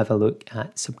let's now have a look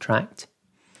at subtract.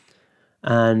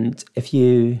 And if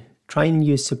you try and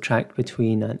use subtract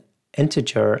between an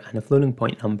integer and a floating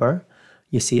point number,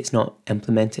 you see it's not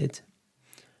implemented.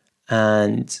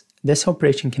 And this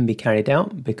operation can be carried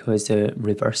out because the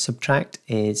reverse subtract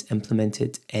is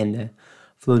implemented in the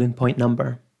floating point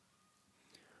number.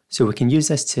 So we can use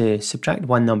this to subtract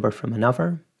one number from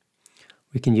another.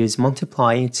 We can use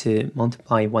multiply to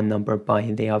multiply one number by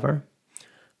the other.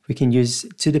 We can use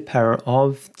to the power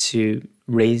of to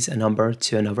raise a number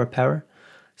to another power.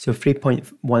 So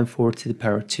 3.14 to the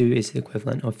power of 2 is the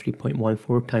equivalent of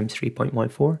 3.14 times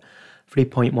 3.14.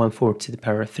 3.14 to the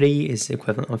power of 3 is the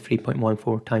equivalent of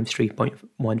 3.14 times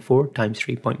 3.14 times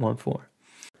 3.14.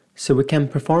 So we can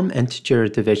perform integer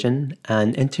division,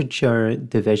 and integer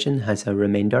division has a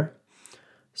remainder.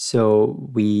 So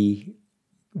we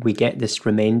get this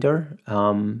remainder,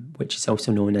 which is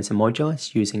also known as a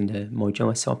modulus, using the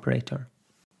modulus operator.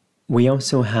 We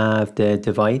also have the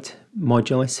divide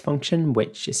modulus function,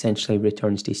 which essentially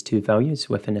returns these two values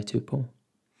within a tuple.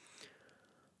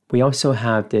 We also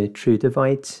have the true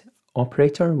divide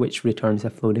operator, which returns a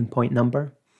floating point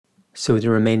number. So the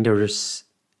remainder is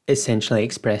essentially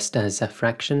expressed as a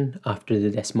fraction after the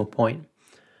decimal point.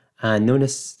 And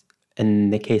notice in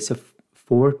the case of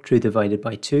 4, true divided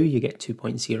by 2, you get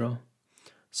 2.0.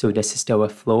 So this is still a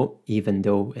float, even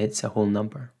though it's a whole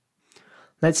number.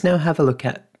 Let's now have a look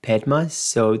at PEDMAS.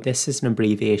 So this is an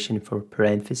abbreviation for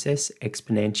parenthesis,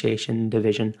 exponentiation,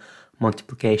 division,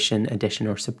 multiplication, addition,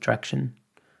 or subtraction.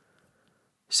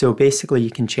 So basically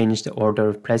you can change the order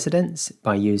of precedence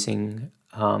by using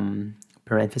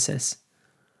parenthesis.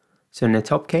 So in the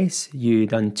top case, you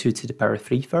done 2 to the power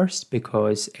 3 first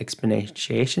because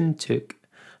exponentiation took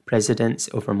precedence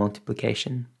over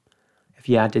multiplication. If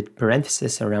you added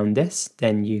parenthesis around this,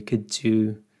 then you could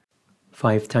do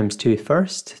 5 times 2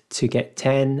 first to get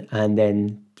 10, and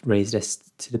then raise this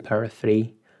to the power of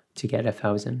 3 to get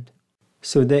 1,000.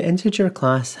 So the integer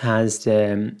class has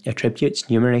the attributes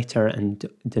numerator and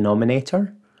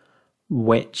denominator,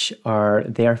 which are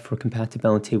there for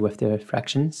compatibility with the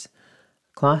fractions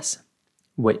class,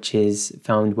 which is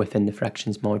found within the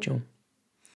fractions module.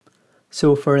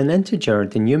 So for an integer,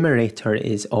 the numerator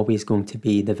is always going to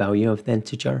be the value of the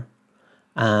integer,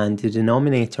 and the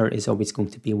denominator is always going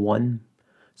to be 1.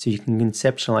 So you can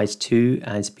conceptualize 2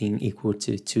 as being equal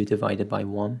to 2 divided by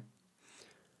 1.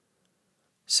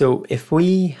 So if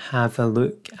we have a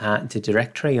look at the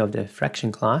directory of the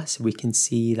fraction class, we can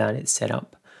see that it's set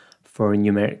up for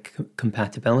numeric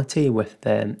compatibility with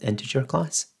the integer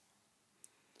class.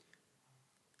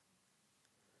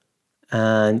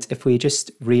 And if we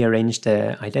just rearrange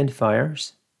the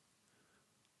identifiers,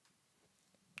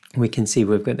 we can see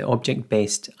we've got the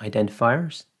object-based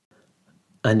identifiers.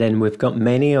 And then we've got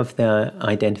many of the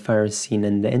identifiers seen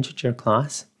in the integer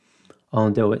class,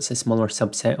 although it's a smaller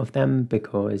subset of them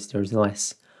because there's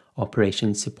less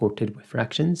operations supported with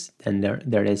fractions than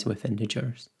there is with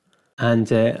integers. And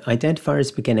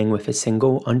identifiers beginning with a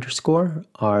single underscore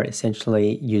are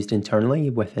essentially used internally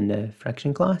within the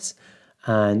fraction class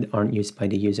and aren't used by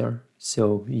the user,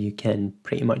 so you can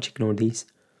pretty much ignore these.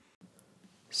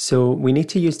 So we need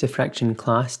to use the fraction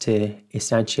class to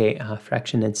instantiate a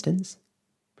fraction instance.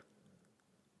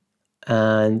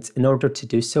 And in order to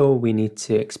do so, we need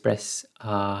to express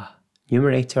a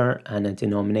numerator and a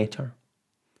denominator.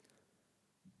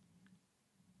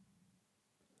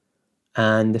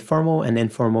 And the formal and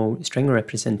informal string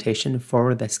representation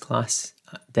for this class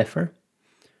differ.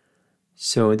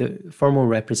 So the formal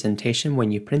representation,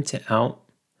 when you print it out,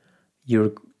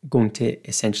 you're going to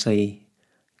essentially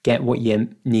get what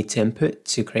you need to input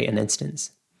to create an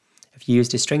instance. If you use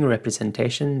the string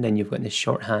representation, then you've got this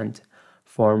shorthand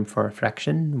form for a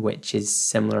fraction, which is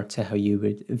similar to how you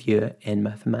would view it in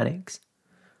mathematics.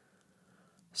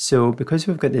 So because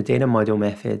we've got the data model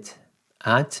method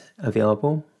add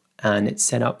available, and it's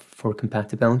set up for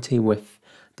compatibility with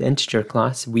the integer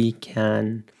class, we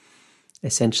can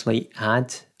essentially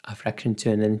add a fraction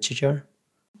to an integer.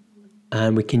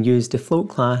 And we can use the float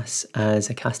class as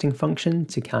a casting function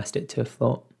to cast it to a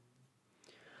float.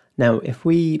 Now, if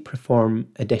we perform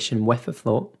addition with a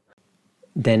float,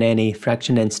 then any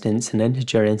fraction instance and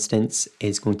integer instance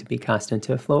is going to be cast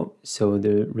into a float, so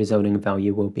the resulting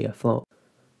value will be a float.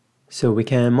 So we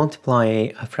can multiply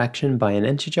a fraction by an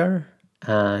integer,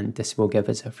 and this will give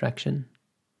us a fraction.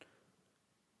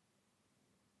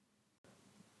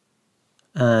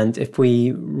 And if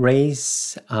we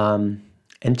raise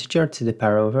integer to the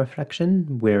power of a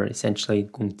fraction, we're essentially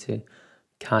going to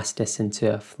cast this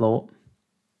into a float.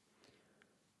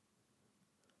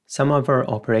 Some of our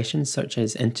operations, such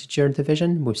as integer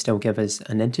division, will still give us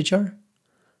an integer.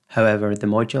 However, the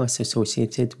modulus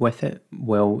associated with it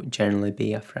will generally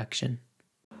be a fraction.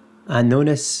 And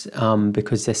notice,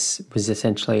 because this was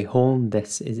essentially whole,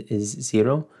 this is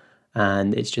 0,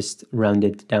 and it's just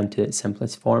rounded down to its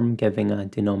simplest form, giving a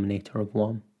denominator of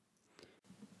 1.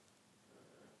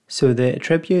 So the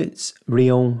attributes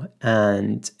real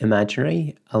and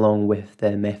imaginary, along with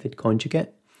the method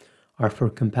conjugate, are for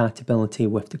compatibility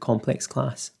with the complex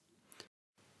class.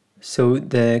 So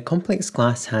the complex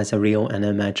class has a real and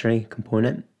imaginary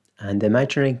component, and the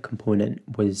imaginary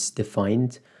component was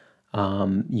defined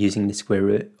using the square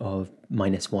root of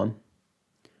 -1.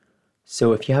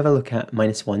 So if you have a look at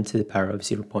 -1 to the power of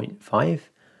 0.5,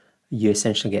 you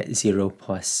essentially get 0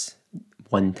 plus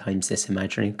 1 times this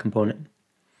imaginary component.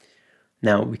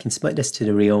 Now we can split this to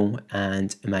the real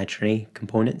and imaginary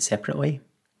component separately.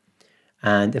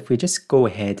 And if we just go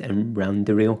ahead and round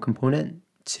the real component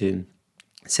to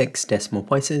 6 decimal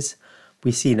places,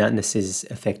 we see that this is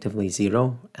effectively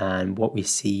 0, and what we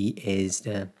see is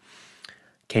the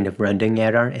kind of rounding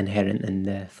error inherent in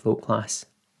the float class.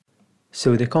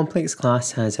 So the complex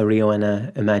class has a real and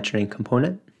an imaginary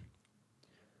component,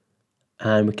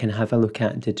 and we can have a look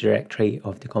at the directory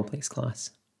of the complex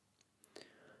class.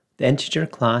 The integer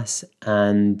class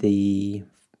and the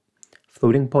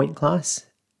floating point class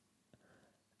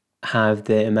have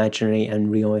the imaginary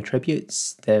and real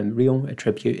attributes. The real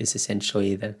attribute is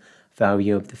essentially the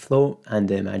value of the float, and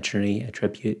the imaginary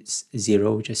attribute's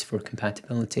 0 just for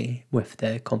compatibility with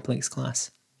the complex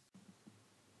class.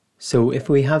 So if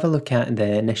we have a look at the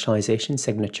initialization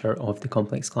signature of the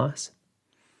complex class,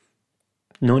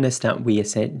 notice that we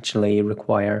essentially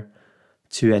require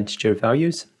 2 integer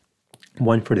values,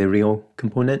 one for the real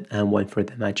component and one for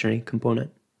the imaginary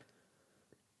component.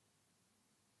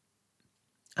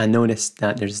 And notice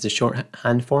that there's the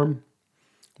shorthand form,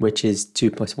 which is 2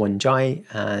 plus 1 j,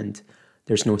 and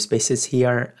there's no spaces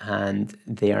here, and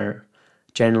they are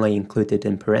generally included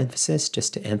in parentheses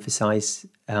just to emphasize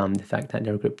the fact that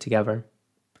they're grouped together.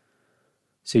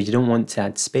 So you don't want to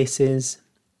add spaces,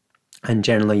 and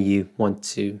generally you want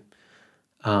to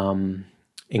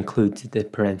include the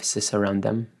parenthesis around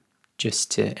them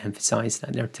just to emphasize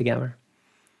that they're together.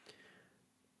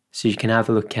 So you can have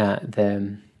a look at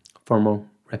the formal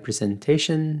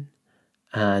representation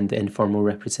and the informal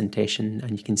representation,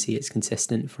 and you can see it's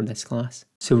consistent for this class.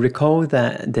 So recall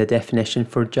that the definition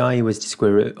for j was the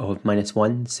square root of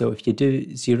 -1. So if you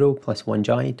do 0 plus 1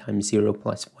 j times 0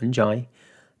 plus 1 j,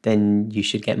 then you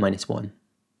should get -1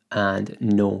 and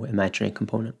no imaginary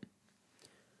component.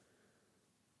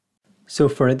 So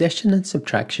for addition and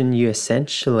subtraction, you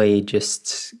essentially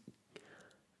just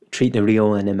treat the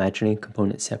real and imaginary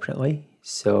components separately.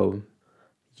 So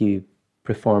you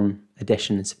perform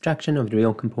addition and subtraction of the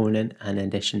real component and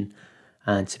addition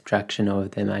and subtraction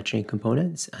of the imaginary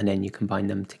components, and then you combine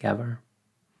them together.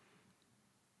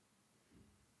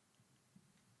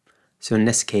 So in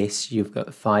this case, you've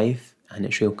got 5, and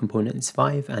its real component is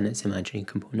 5, and its imaginary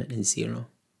component is 0.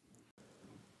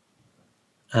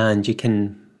 And you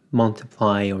can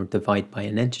multiply or divide by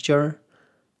an integer,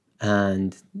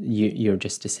 and you're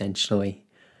just essentially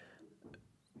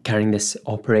carrying this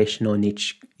operation on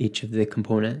each of the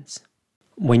components.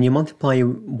 When you multiply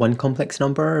one complex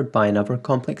number by another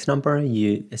complex number,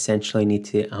 you essentially need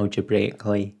to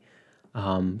algebraically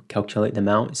calculate them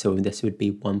out. So this would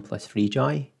be 1 plus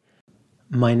 3j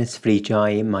minus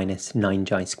 3j minus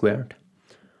 9j squared.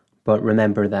 But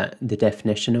remember that the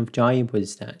definition of j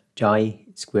was that j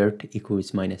squared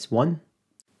equals -1.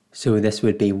 So this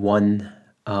would be 1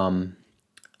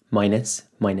 minus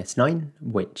 9,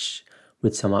 which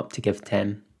would sum up to give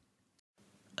 10.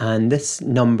 And this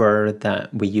number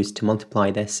that we use to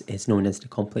multiply this is known as the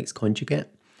complex conjugate,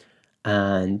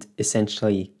 and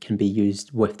essentially can be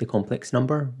used with the complex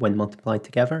number when multiplied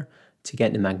together to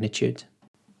get the magnitude.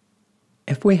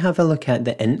 If we have a look at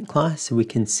the int class, we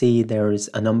can see there's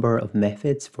a number of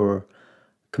methods for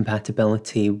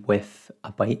compatibility with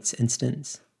a bytes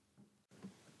instance.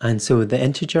 And so the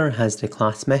integer has the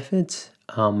class method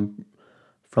from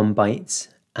bytes,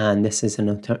 and this is an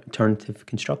alternative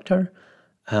constructor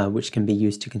which can be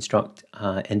used to construct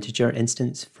an integer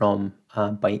instance from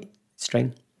a byte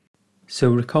string. So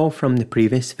recall from the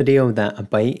previous video that a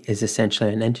byte is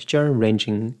essentially an integer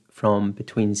ranging from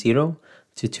between 0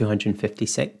 to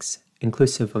 256,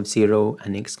 inclusive of 0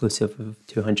 and exclusive of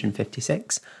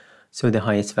 256. So the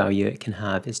highest value it can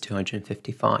have is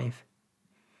 255.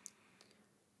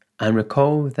 And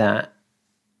recall that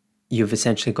you've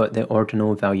essentially got the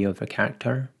ordinal value of a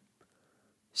character.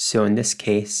 So in this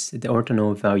case, the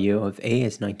ordinal value of A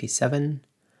is 97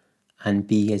 and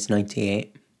B is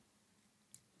 98.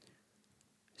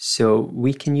 So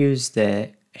we can use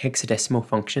the hexadecimal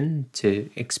function to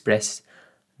express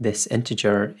this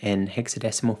integer in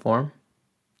hexadecimal form.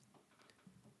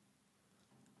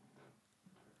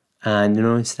 And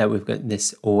notice that we've got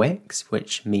this OX,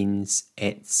 which means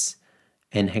it's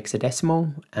in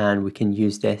hexadecimal, and we can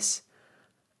use this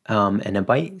in a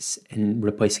bytes in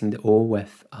replacing the O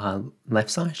with a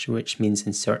left slash, which means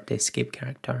insert the escape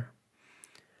character.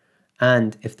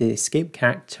 And if the escape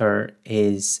character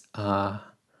is a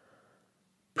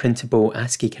printable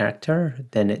ASCII character,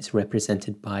 then it's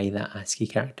represented by that ASCII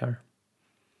character.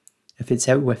 If it's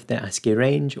out with the ASCII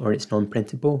range or it's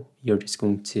non-printable, you're just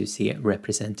going to see it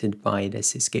represented by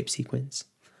this escape sequence.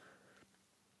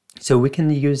 So we can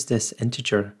use this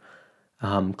integer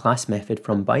class method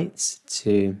from bytes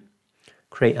to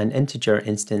create an integer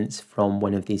instance from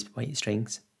one of these byte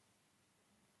strings.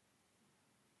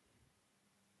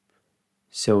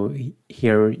 So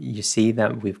here you see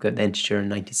that we've got the integer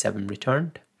 97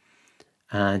 returned,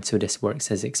 and so this works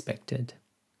as expected.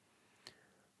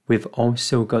 We've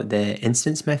also got the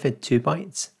instance method 2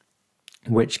 bytes,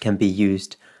 which can be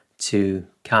used to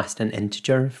cast an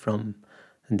integer from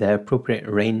the appropriate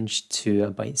range to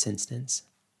a bytes instance.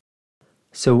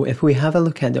 So if we have a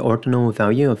look at the ordinal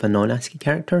value of a non-ASCII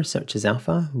character, such as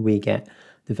alpha, we get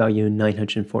the value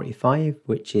 945,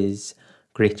 which is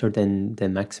greater than the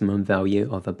maximum value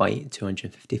of a byte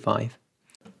 255.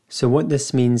 So what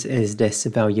this means is this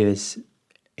value is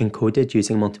encoded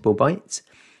using multiple bytes,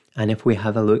 and if we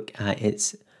have a look at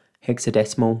its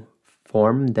hexadecimal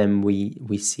form, then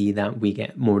we see that we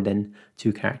get more than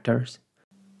 2 characters.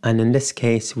 And in this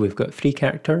case, we've got 3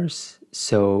 characters,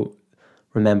 so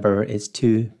remember it's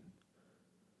two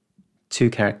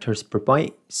characters per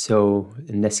byte, so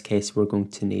in this case we're going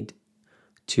to need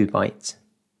 2 bytes.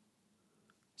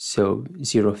 So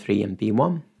 0, 3 and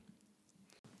B1.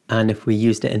 And if we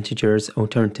use the integer's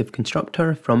alternative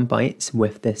constructor from bytes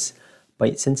with this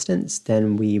bytes instance,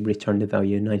 then we return the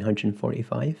value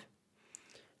 945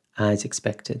 as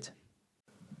expected.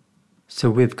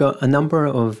 So we've got a number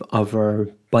of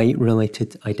other byte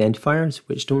related identifiers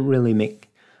which don't really make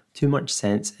too much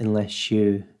sense unless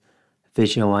you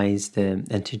visualize the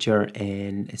integer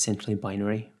in essentially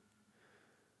binary.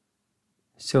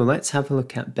 So let's have a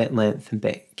look at bit length and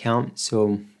bit count.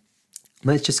 So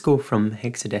let's just go from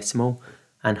hexadecimal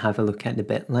and have a look at the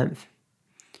bit length.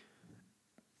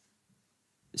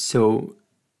 So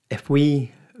if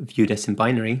we view this in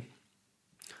binary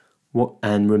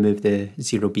and remove the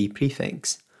 0b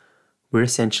prefix, we're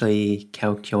essentially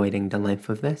calculating the length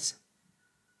of this.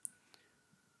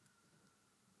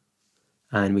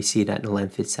 And we see that the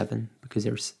length is 7 because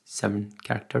there's 7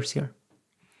 characters here.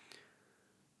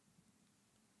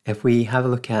 If we have a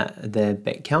look at the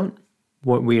bit count,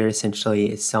 what we are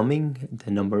essentially is summing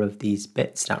the number of these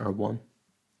bits that are 1.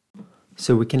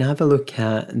 So we can have a look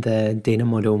at the data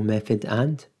model method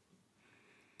AND.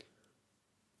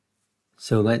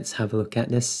 So let's have a look at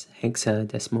this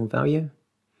hexadecimal value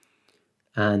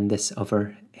and this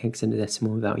other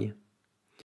hexadecimal value.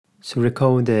 So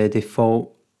recall the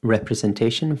default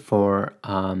representation for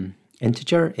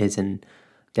integer is in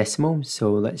decimal,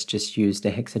 so let's just use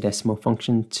the hexadecimal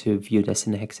function to view this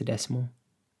in the hexadecimal.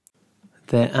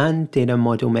 The AND data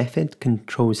model method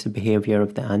controls the behavior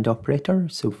of the AND operator,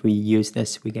 so if we use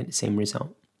this we get the same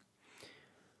result.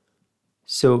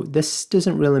 So this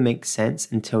doesn't really make sense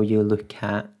until you look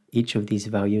at each of these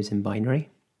values in binary.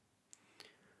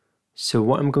 So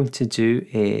what I'm going to do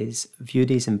is view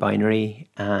these in binary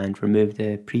and remove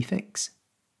the prefix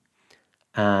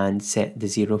and set the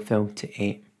 0 fill to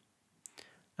 8.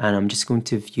 And I'm just going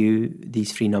to view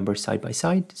these 3 numbers side by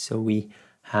side. So we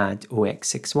had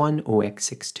OX61,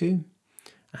 OX62,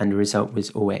 and the result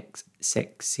was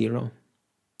OX60.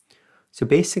 So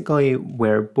basically,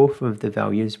 where both of the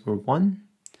values were 1,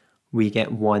 we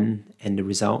get 1 in the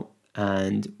result,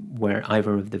 and where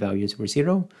either of the values were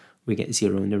 0, we get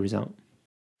 0 in the result.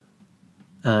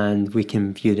 And we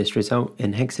can view this result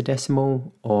in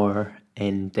hexadecimal or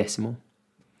in decimal.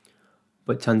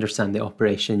 But to understand the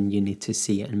operation, you need to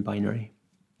see it in binary.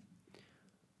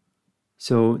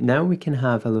 So now we can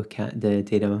have a look at the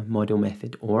data model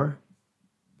method OR.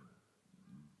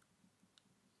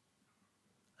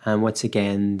 And once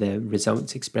again, the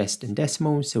results expressed in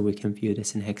decimal, so we can view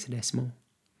this in hexadecimal.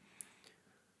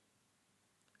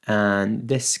 And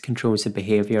this controls the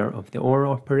behavior of the OR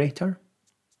operator.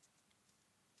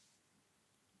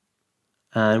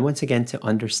 And once again, to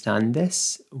understand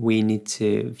this, we need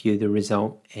to view the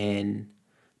result in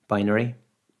binary.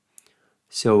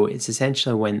 So it's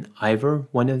essentially when either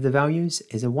one of the values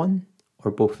is a 1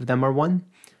 or both of them are 1,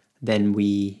 then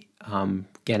we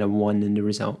get a 1 in the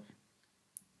result.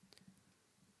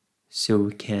 So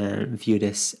we can view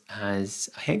this as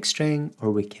a hex string, or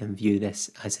we can view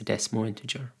this as a decimal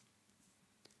integer.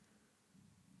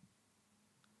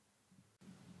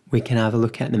 We can have a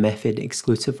look at the method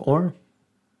exclusive OR.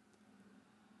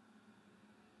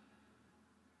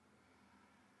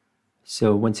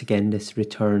 So once again, this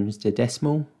returns the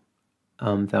decimal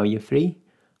value 3,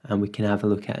 and we can have a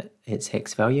look at its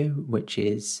hex value, which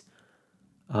is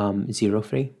 0,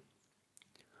 3.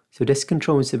 So this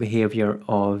controls the behavior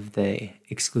of the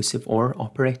exclusive OR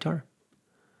operator,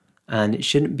 and it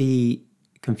shouldn't be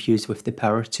confused with the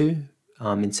power 2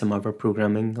 in some other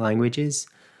programming languages,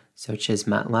 such as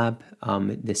MATLAB.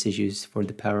 This is used for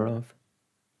the power of.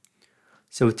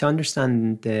 So to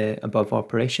understand the above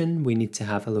operation, we need to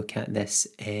have a look at this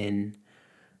in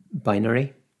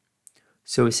binary.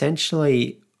 So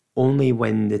essentially, only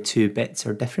when the 2 bits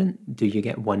are different do you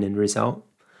get 1 in result.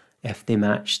 If they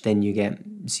match, then you get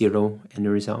 0 in the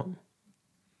result.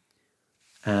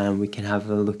 And we can have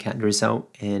a look at the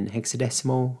result in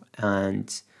hexadecimal,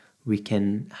 and we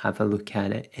can have a look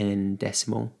at it in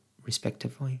decimal,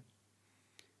 respectively.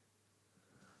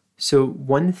 So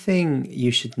one thing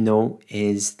you should note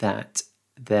is that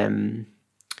the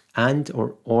AND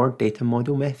or OR data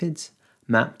model methods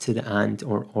map to the AND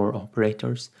or OR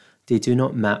operators. They do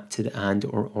not map to the AND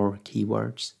or OR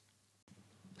keywords.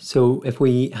 So if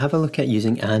we have a look at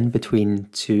using AND between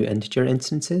 2 integer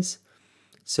instances,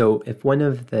 so if one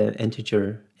of the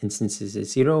integer instances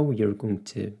is 0, you're going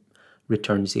to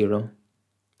return 0.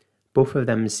 Both of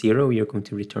them is 0, you're going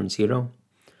to return 0.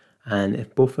 And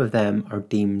if both of them are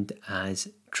deemed as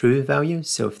true values,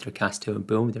 so if they're cast to a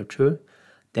bool, they're true,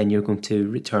 then you're going to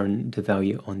return the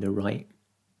value on the right.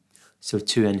 So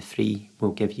 2 and 3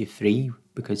 will give you 3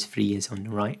 because 3 is on the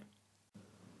right.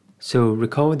 So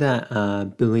recall that a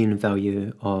Boolean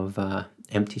value of an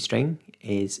empty string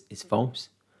is false,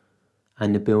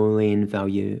 and the Boolean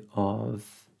value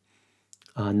of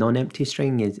a non-empty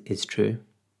string is true.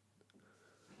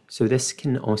 So this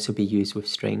can also be used with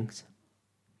strings.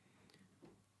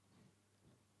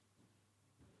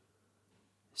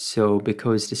 So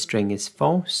because the string is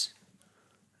false,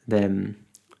 then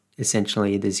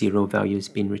essentially the 0 value is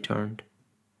being returned.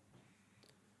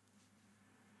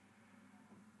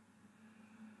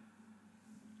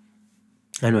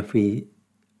 And if we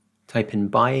type in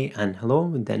bye and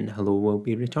hello, then hello will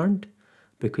be returned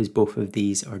because both of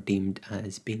these are deemed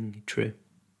as being true.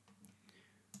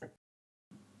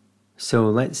 So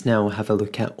let's now have a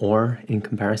look at OR in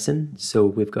comparison. So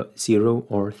we've got 0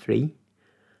 or 3,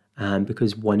 and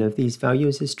because one of these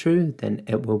values is true, then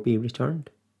it will be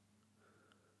returned.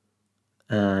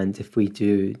 And if we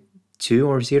do 2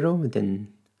 or 0,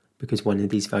 then because one of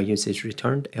these values is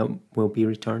returned, it will be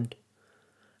returned.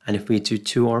 And if we do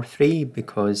 2 or 3,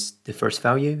 because the first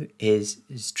value is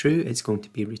true, it's going to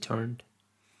be returned.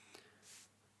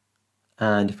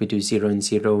 And if we do 0 and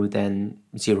 0, then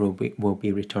 0 will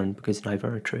be returned because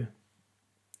neither are true.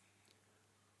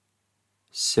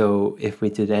 So if we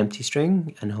do the empty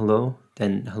string and hello,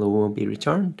 then hello will be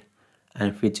returned. And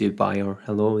if we do bye or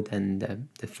hello, then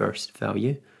the first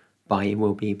value, bye,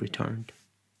 will be returned.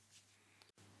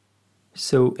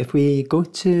 So if we go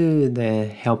to the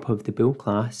help of the bool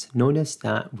class, notice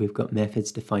that we've got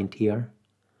methods defined here,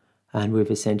 and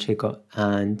we've essentially got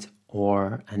AND,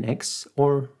 OR, and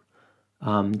XOR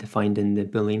defined in the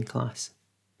Boolean class.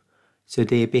 So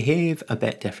they behave a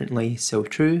bit differently. So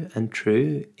true and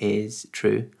true is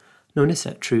true. Notice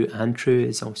that true and true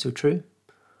is also true.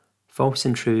 False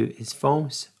and true is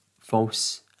false.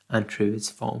 False and true is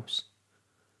false.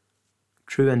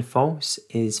 True and false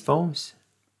is false.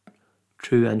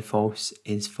 True and false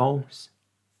is false.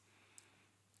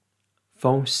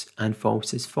 False and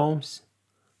false is false.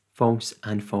 False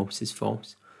and false is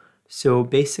false. So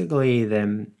basically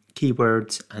the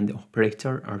keywords and the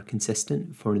operator are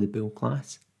consistent for the bool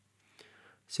class.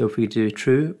 So if we do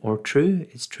true or true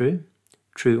is true.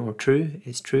 True or true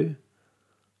is true.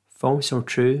 False or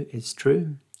true is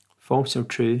true. False or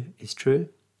true is true.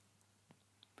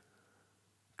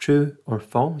 True or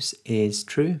false is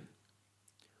true.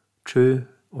 True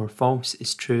or false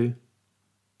is true.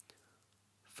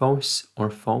 False or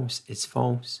false is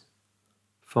false.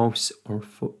 False or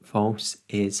false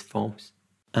is false.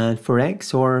 And for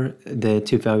XOR, the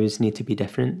two values need to be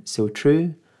different. So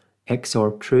true,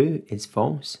 XOR true is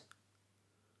false.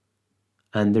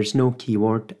 And there's no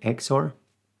keyword XOR.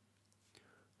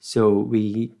 So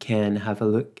we can have a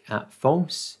look at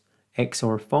false,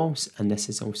 XOR false, and this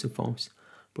is also false.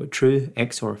 But true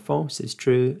XOR false is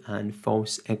true, and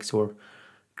false XOR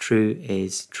true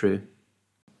is true.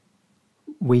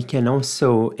 We can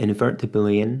also invert the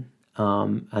Boolean,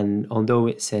 and although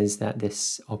it says that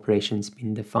this operation's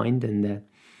been defined in the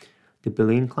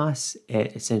Boolean class,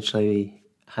 it essentially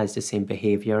has the same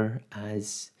behavior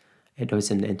as it does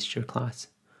in the integer class.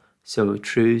 So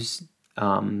true's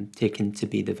taken to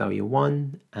be the value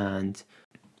 1, and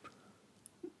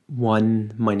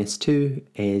 1 minus 2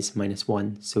 is minus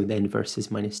 1, so the inverse is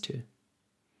minus 2.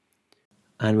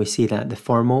 And we see that the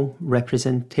formal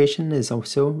representation is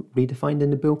also redefined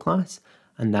in the bool class,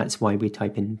 and that's why we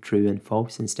type in true and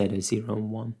false instead of 0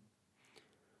 and 1.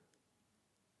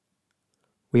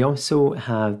 We also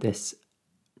have this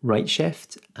right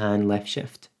shift and left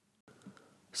shift.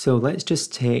 So let's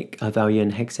just take a value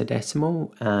in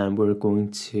hexadecimal and we're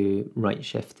going to right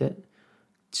shift it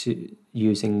to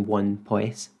using 1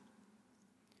 place.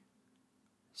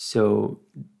 So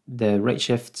the right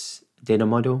shift data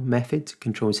model method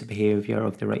controls the behavior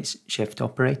of the right shift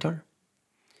operator.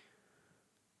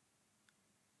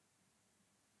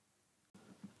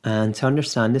 And to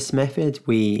understand this method,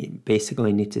 we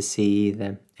basically need to see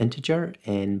the integer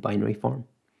in binary form.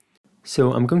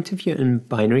 So I'm going to view it in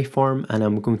binary form, and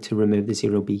I'm going to remove the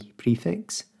 0b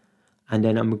prefix, and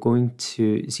then I'm going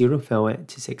to 0 fill it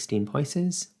to 16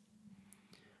 places.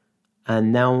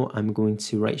 And now I'm going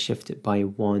to right shift it by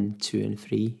 1, 2, and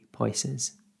 3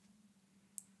 places.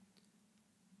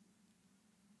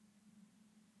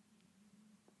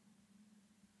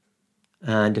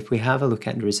 And if we have a look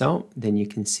at the result, then you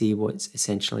can see what's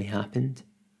essentially happened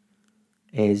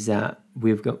is that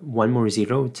we've got one more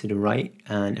 0 to the right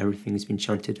and everything's been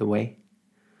shunted away.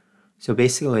 So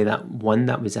basically that 1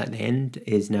 that was at the end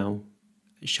is now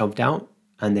shoved out,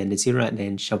 and then the 0 at the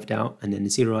end shoved out, and then the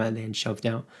 0 at the end shoved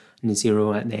out, and the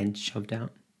 0 at the end shoved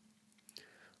out.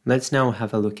 Let's now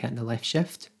have a look at the left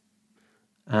shift,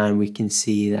 and we can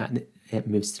see that it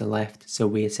moves to the left. So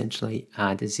we essentially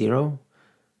add a 0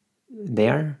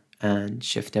 there and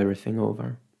shift everything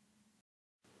over.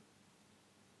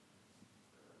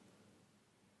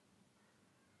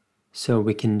 So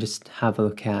we can just have a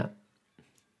look at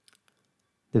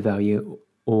the value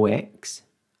OX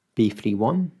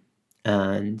B31,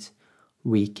 and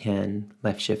we can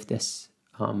left shift this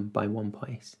by 1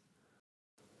 place.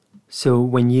 So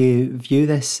when you view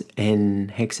this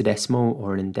in hexadecimal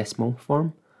or in decimal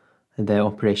form, the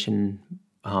operation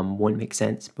won't make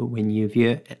sense, but when you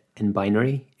view it in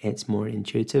binary, it's more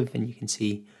intuitive and you can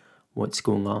see what's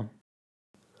going on.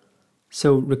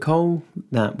 So recall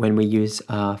that when we use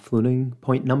a floating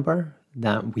point number,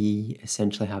 that we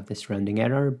essentially have this rounding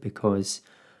error because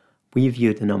we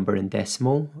view the number in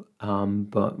decimal,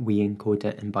 but we encode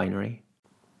it in binary.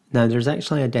 Now there's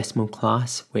actually a decimal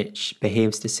class which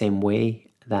behaves the same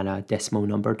way that a decimal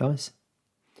number does.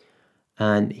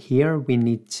 And here we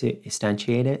need to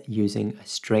instantiate it using a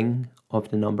string of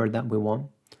the number that we want.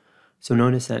 So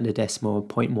notice that the decimal of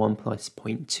 0.1 plus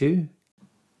 0.2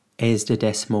 is the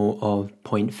decimal of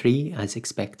 0.3 as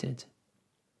expected.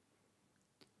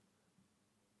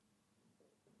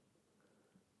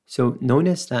 So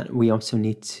notice that we also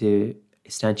need to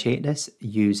instantiate this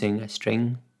using a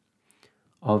string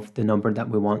of the number that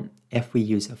we want. If we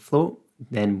use a float,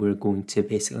 then we're going to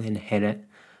basically inherit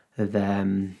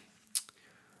the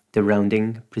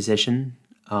rounding precision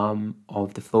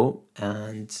of the float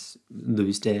and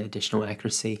lose the additional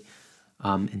accuracy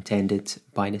intended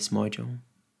by this module.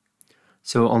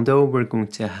 So although we're going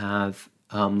to have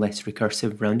less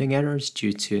recursive rounding errors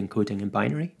due to encoding in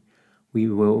binary, we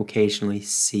will occasionally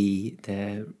see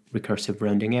the recursive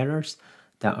rounding errors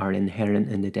that are inherent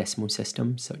in the decimal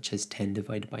system, such as 10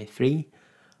 divided by 3,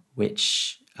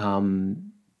 which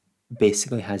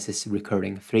basically has this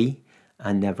recurring 3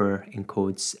 and never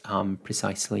encodes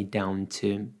precisely down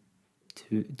to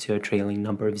a trailing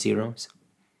number of zeros.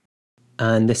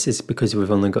 And this is because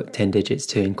we've only got 10 digits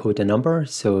to encode a number,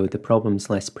 so the problem's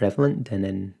less prevalent than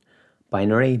in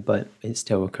binary, but it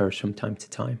still occurs from time to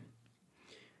time.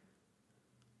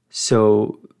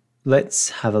 So let's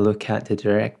have a look at the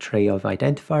directory of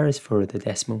identifiers for the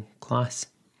decimal class.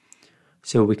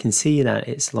 So we can see that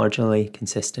it's largely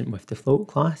consistent with the float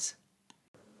class.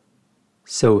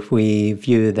 So if we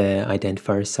view the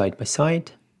identifiers side by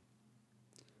side,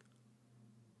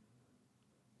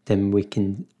 then we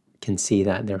can see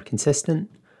that they're consistent.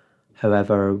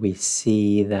 However, we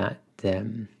see that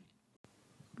the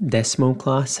decimal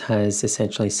class has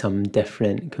essentially some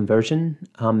different conversion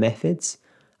methods,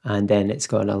 and then it's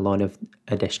got a lot of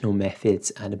additional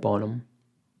methods at the bottom.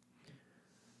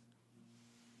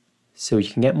 So you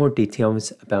can get more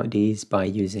details about these by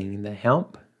using the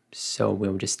help. So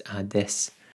we'll just add this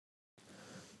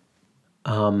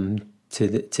to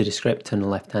the script on the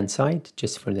left hand side,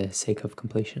 just for the sake of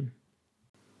completion.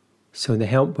 So the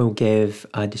help will give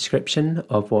a description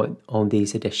of what all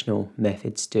these additional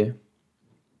methods do.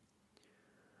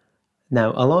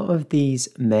 Now, a lot of these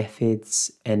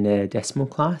methods in the decimal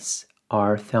class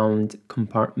are found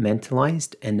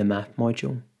compartmentalized in the math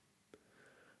module.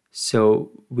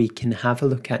 So we can have a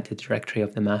look at the directory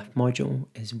of the math module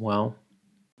as well.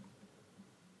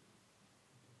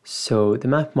 So the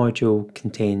math module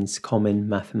contains common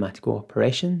mathematical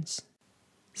operations,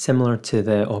 similar to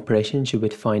the operations you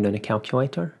would find on a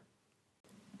calculator.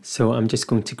 So I'm just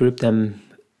going to group them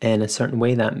in a certain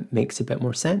way that makes a bit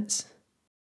more sense.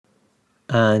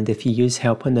 And if you use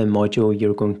help on the module,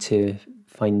 you're going to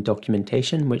find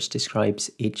documentation which describes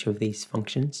each of these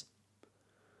functions.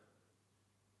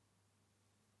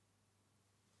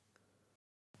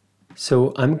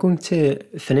 So I'm going to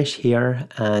finish here,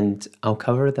 and I'll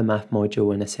cover the math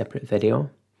module in a separate video.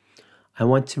 I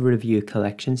want to review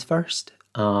collections first,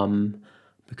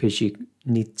 because you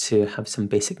need to have some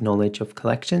basic knowledge of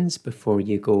collections before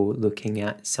you go looking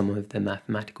at some of the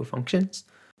mathematical functions.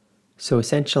 So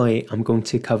essentially, I'm going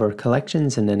to cover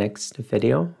collections in the next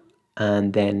video,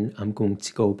 and then I'm going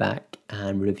to go back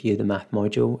and review the math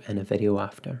module in a video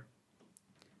after.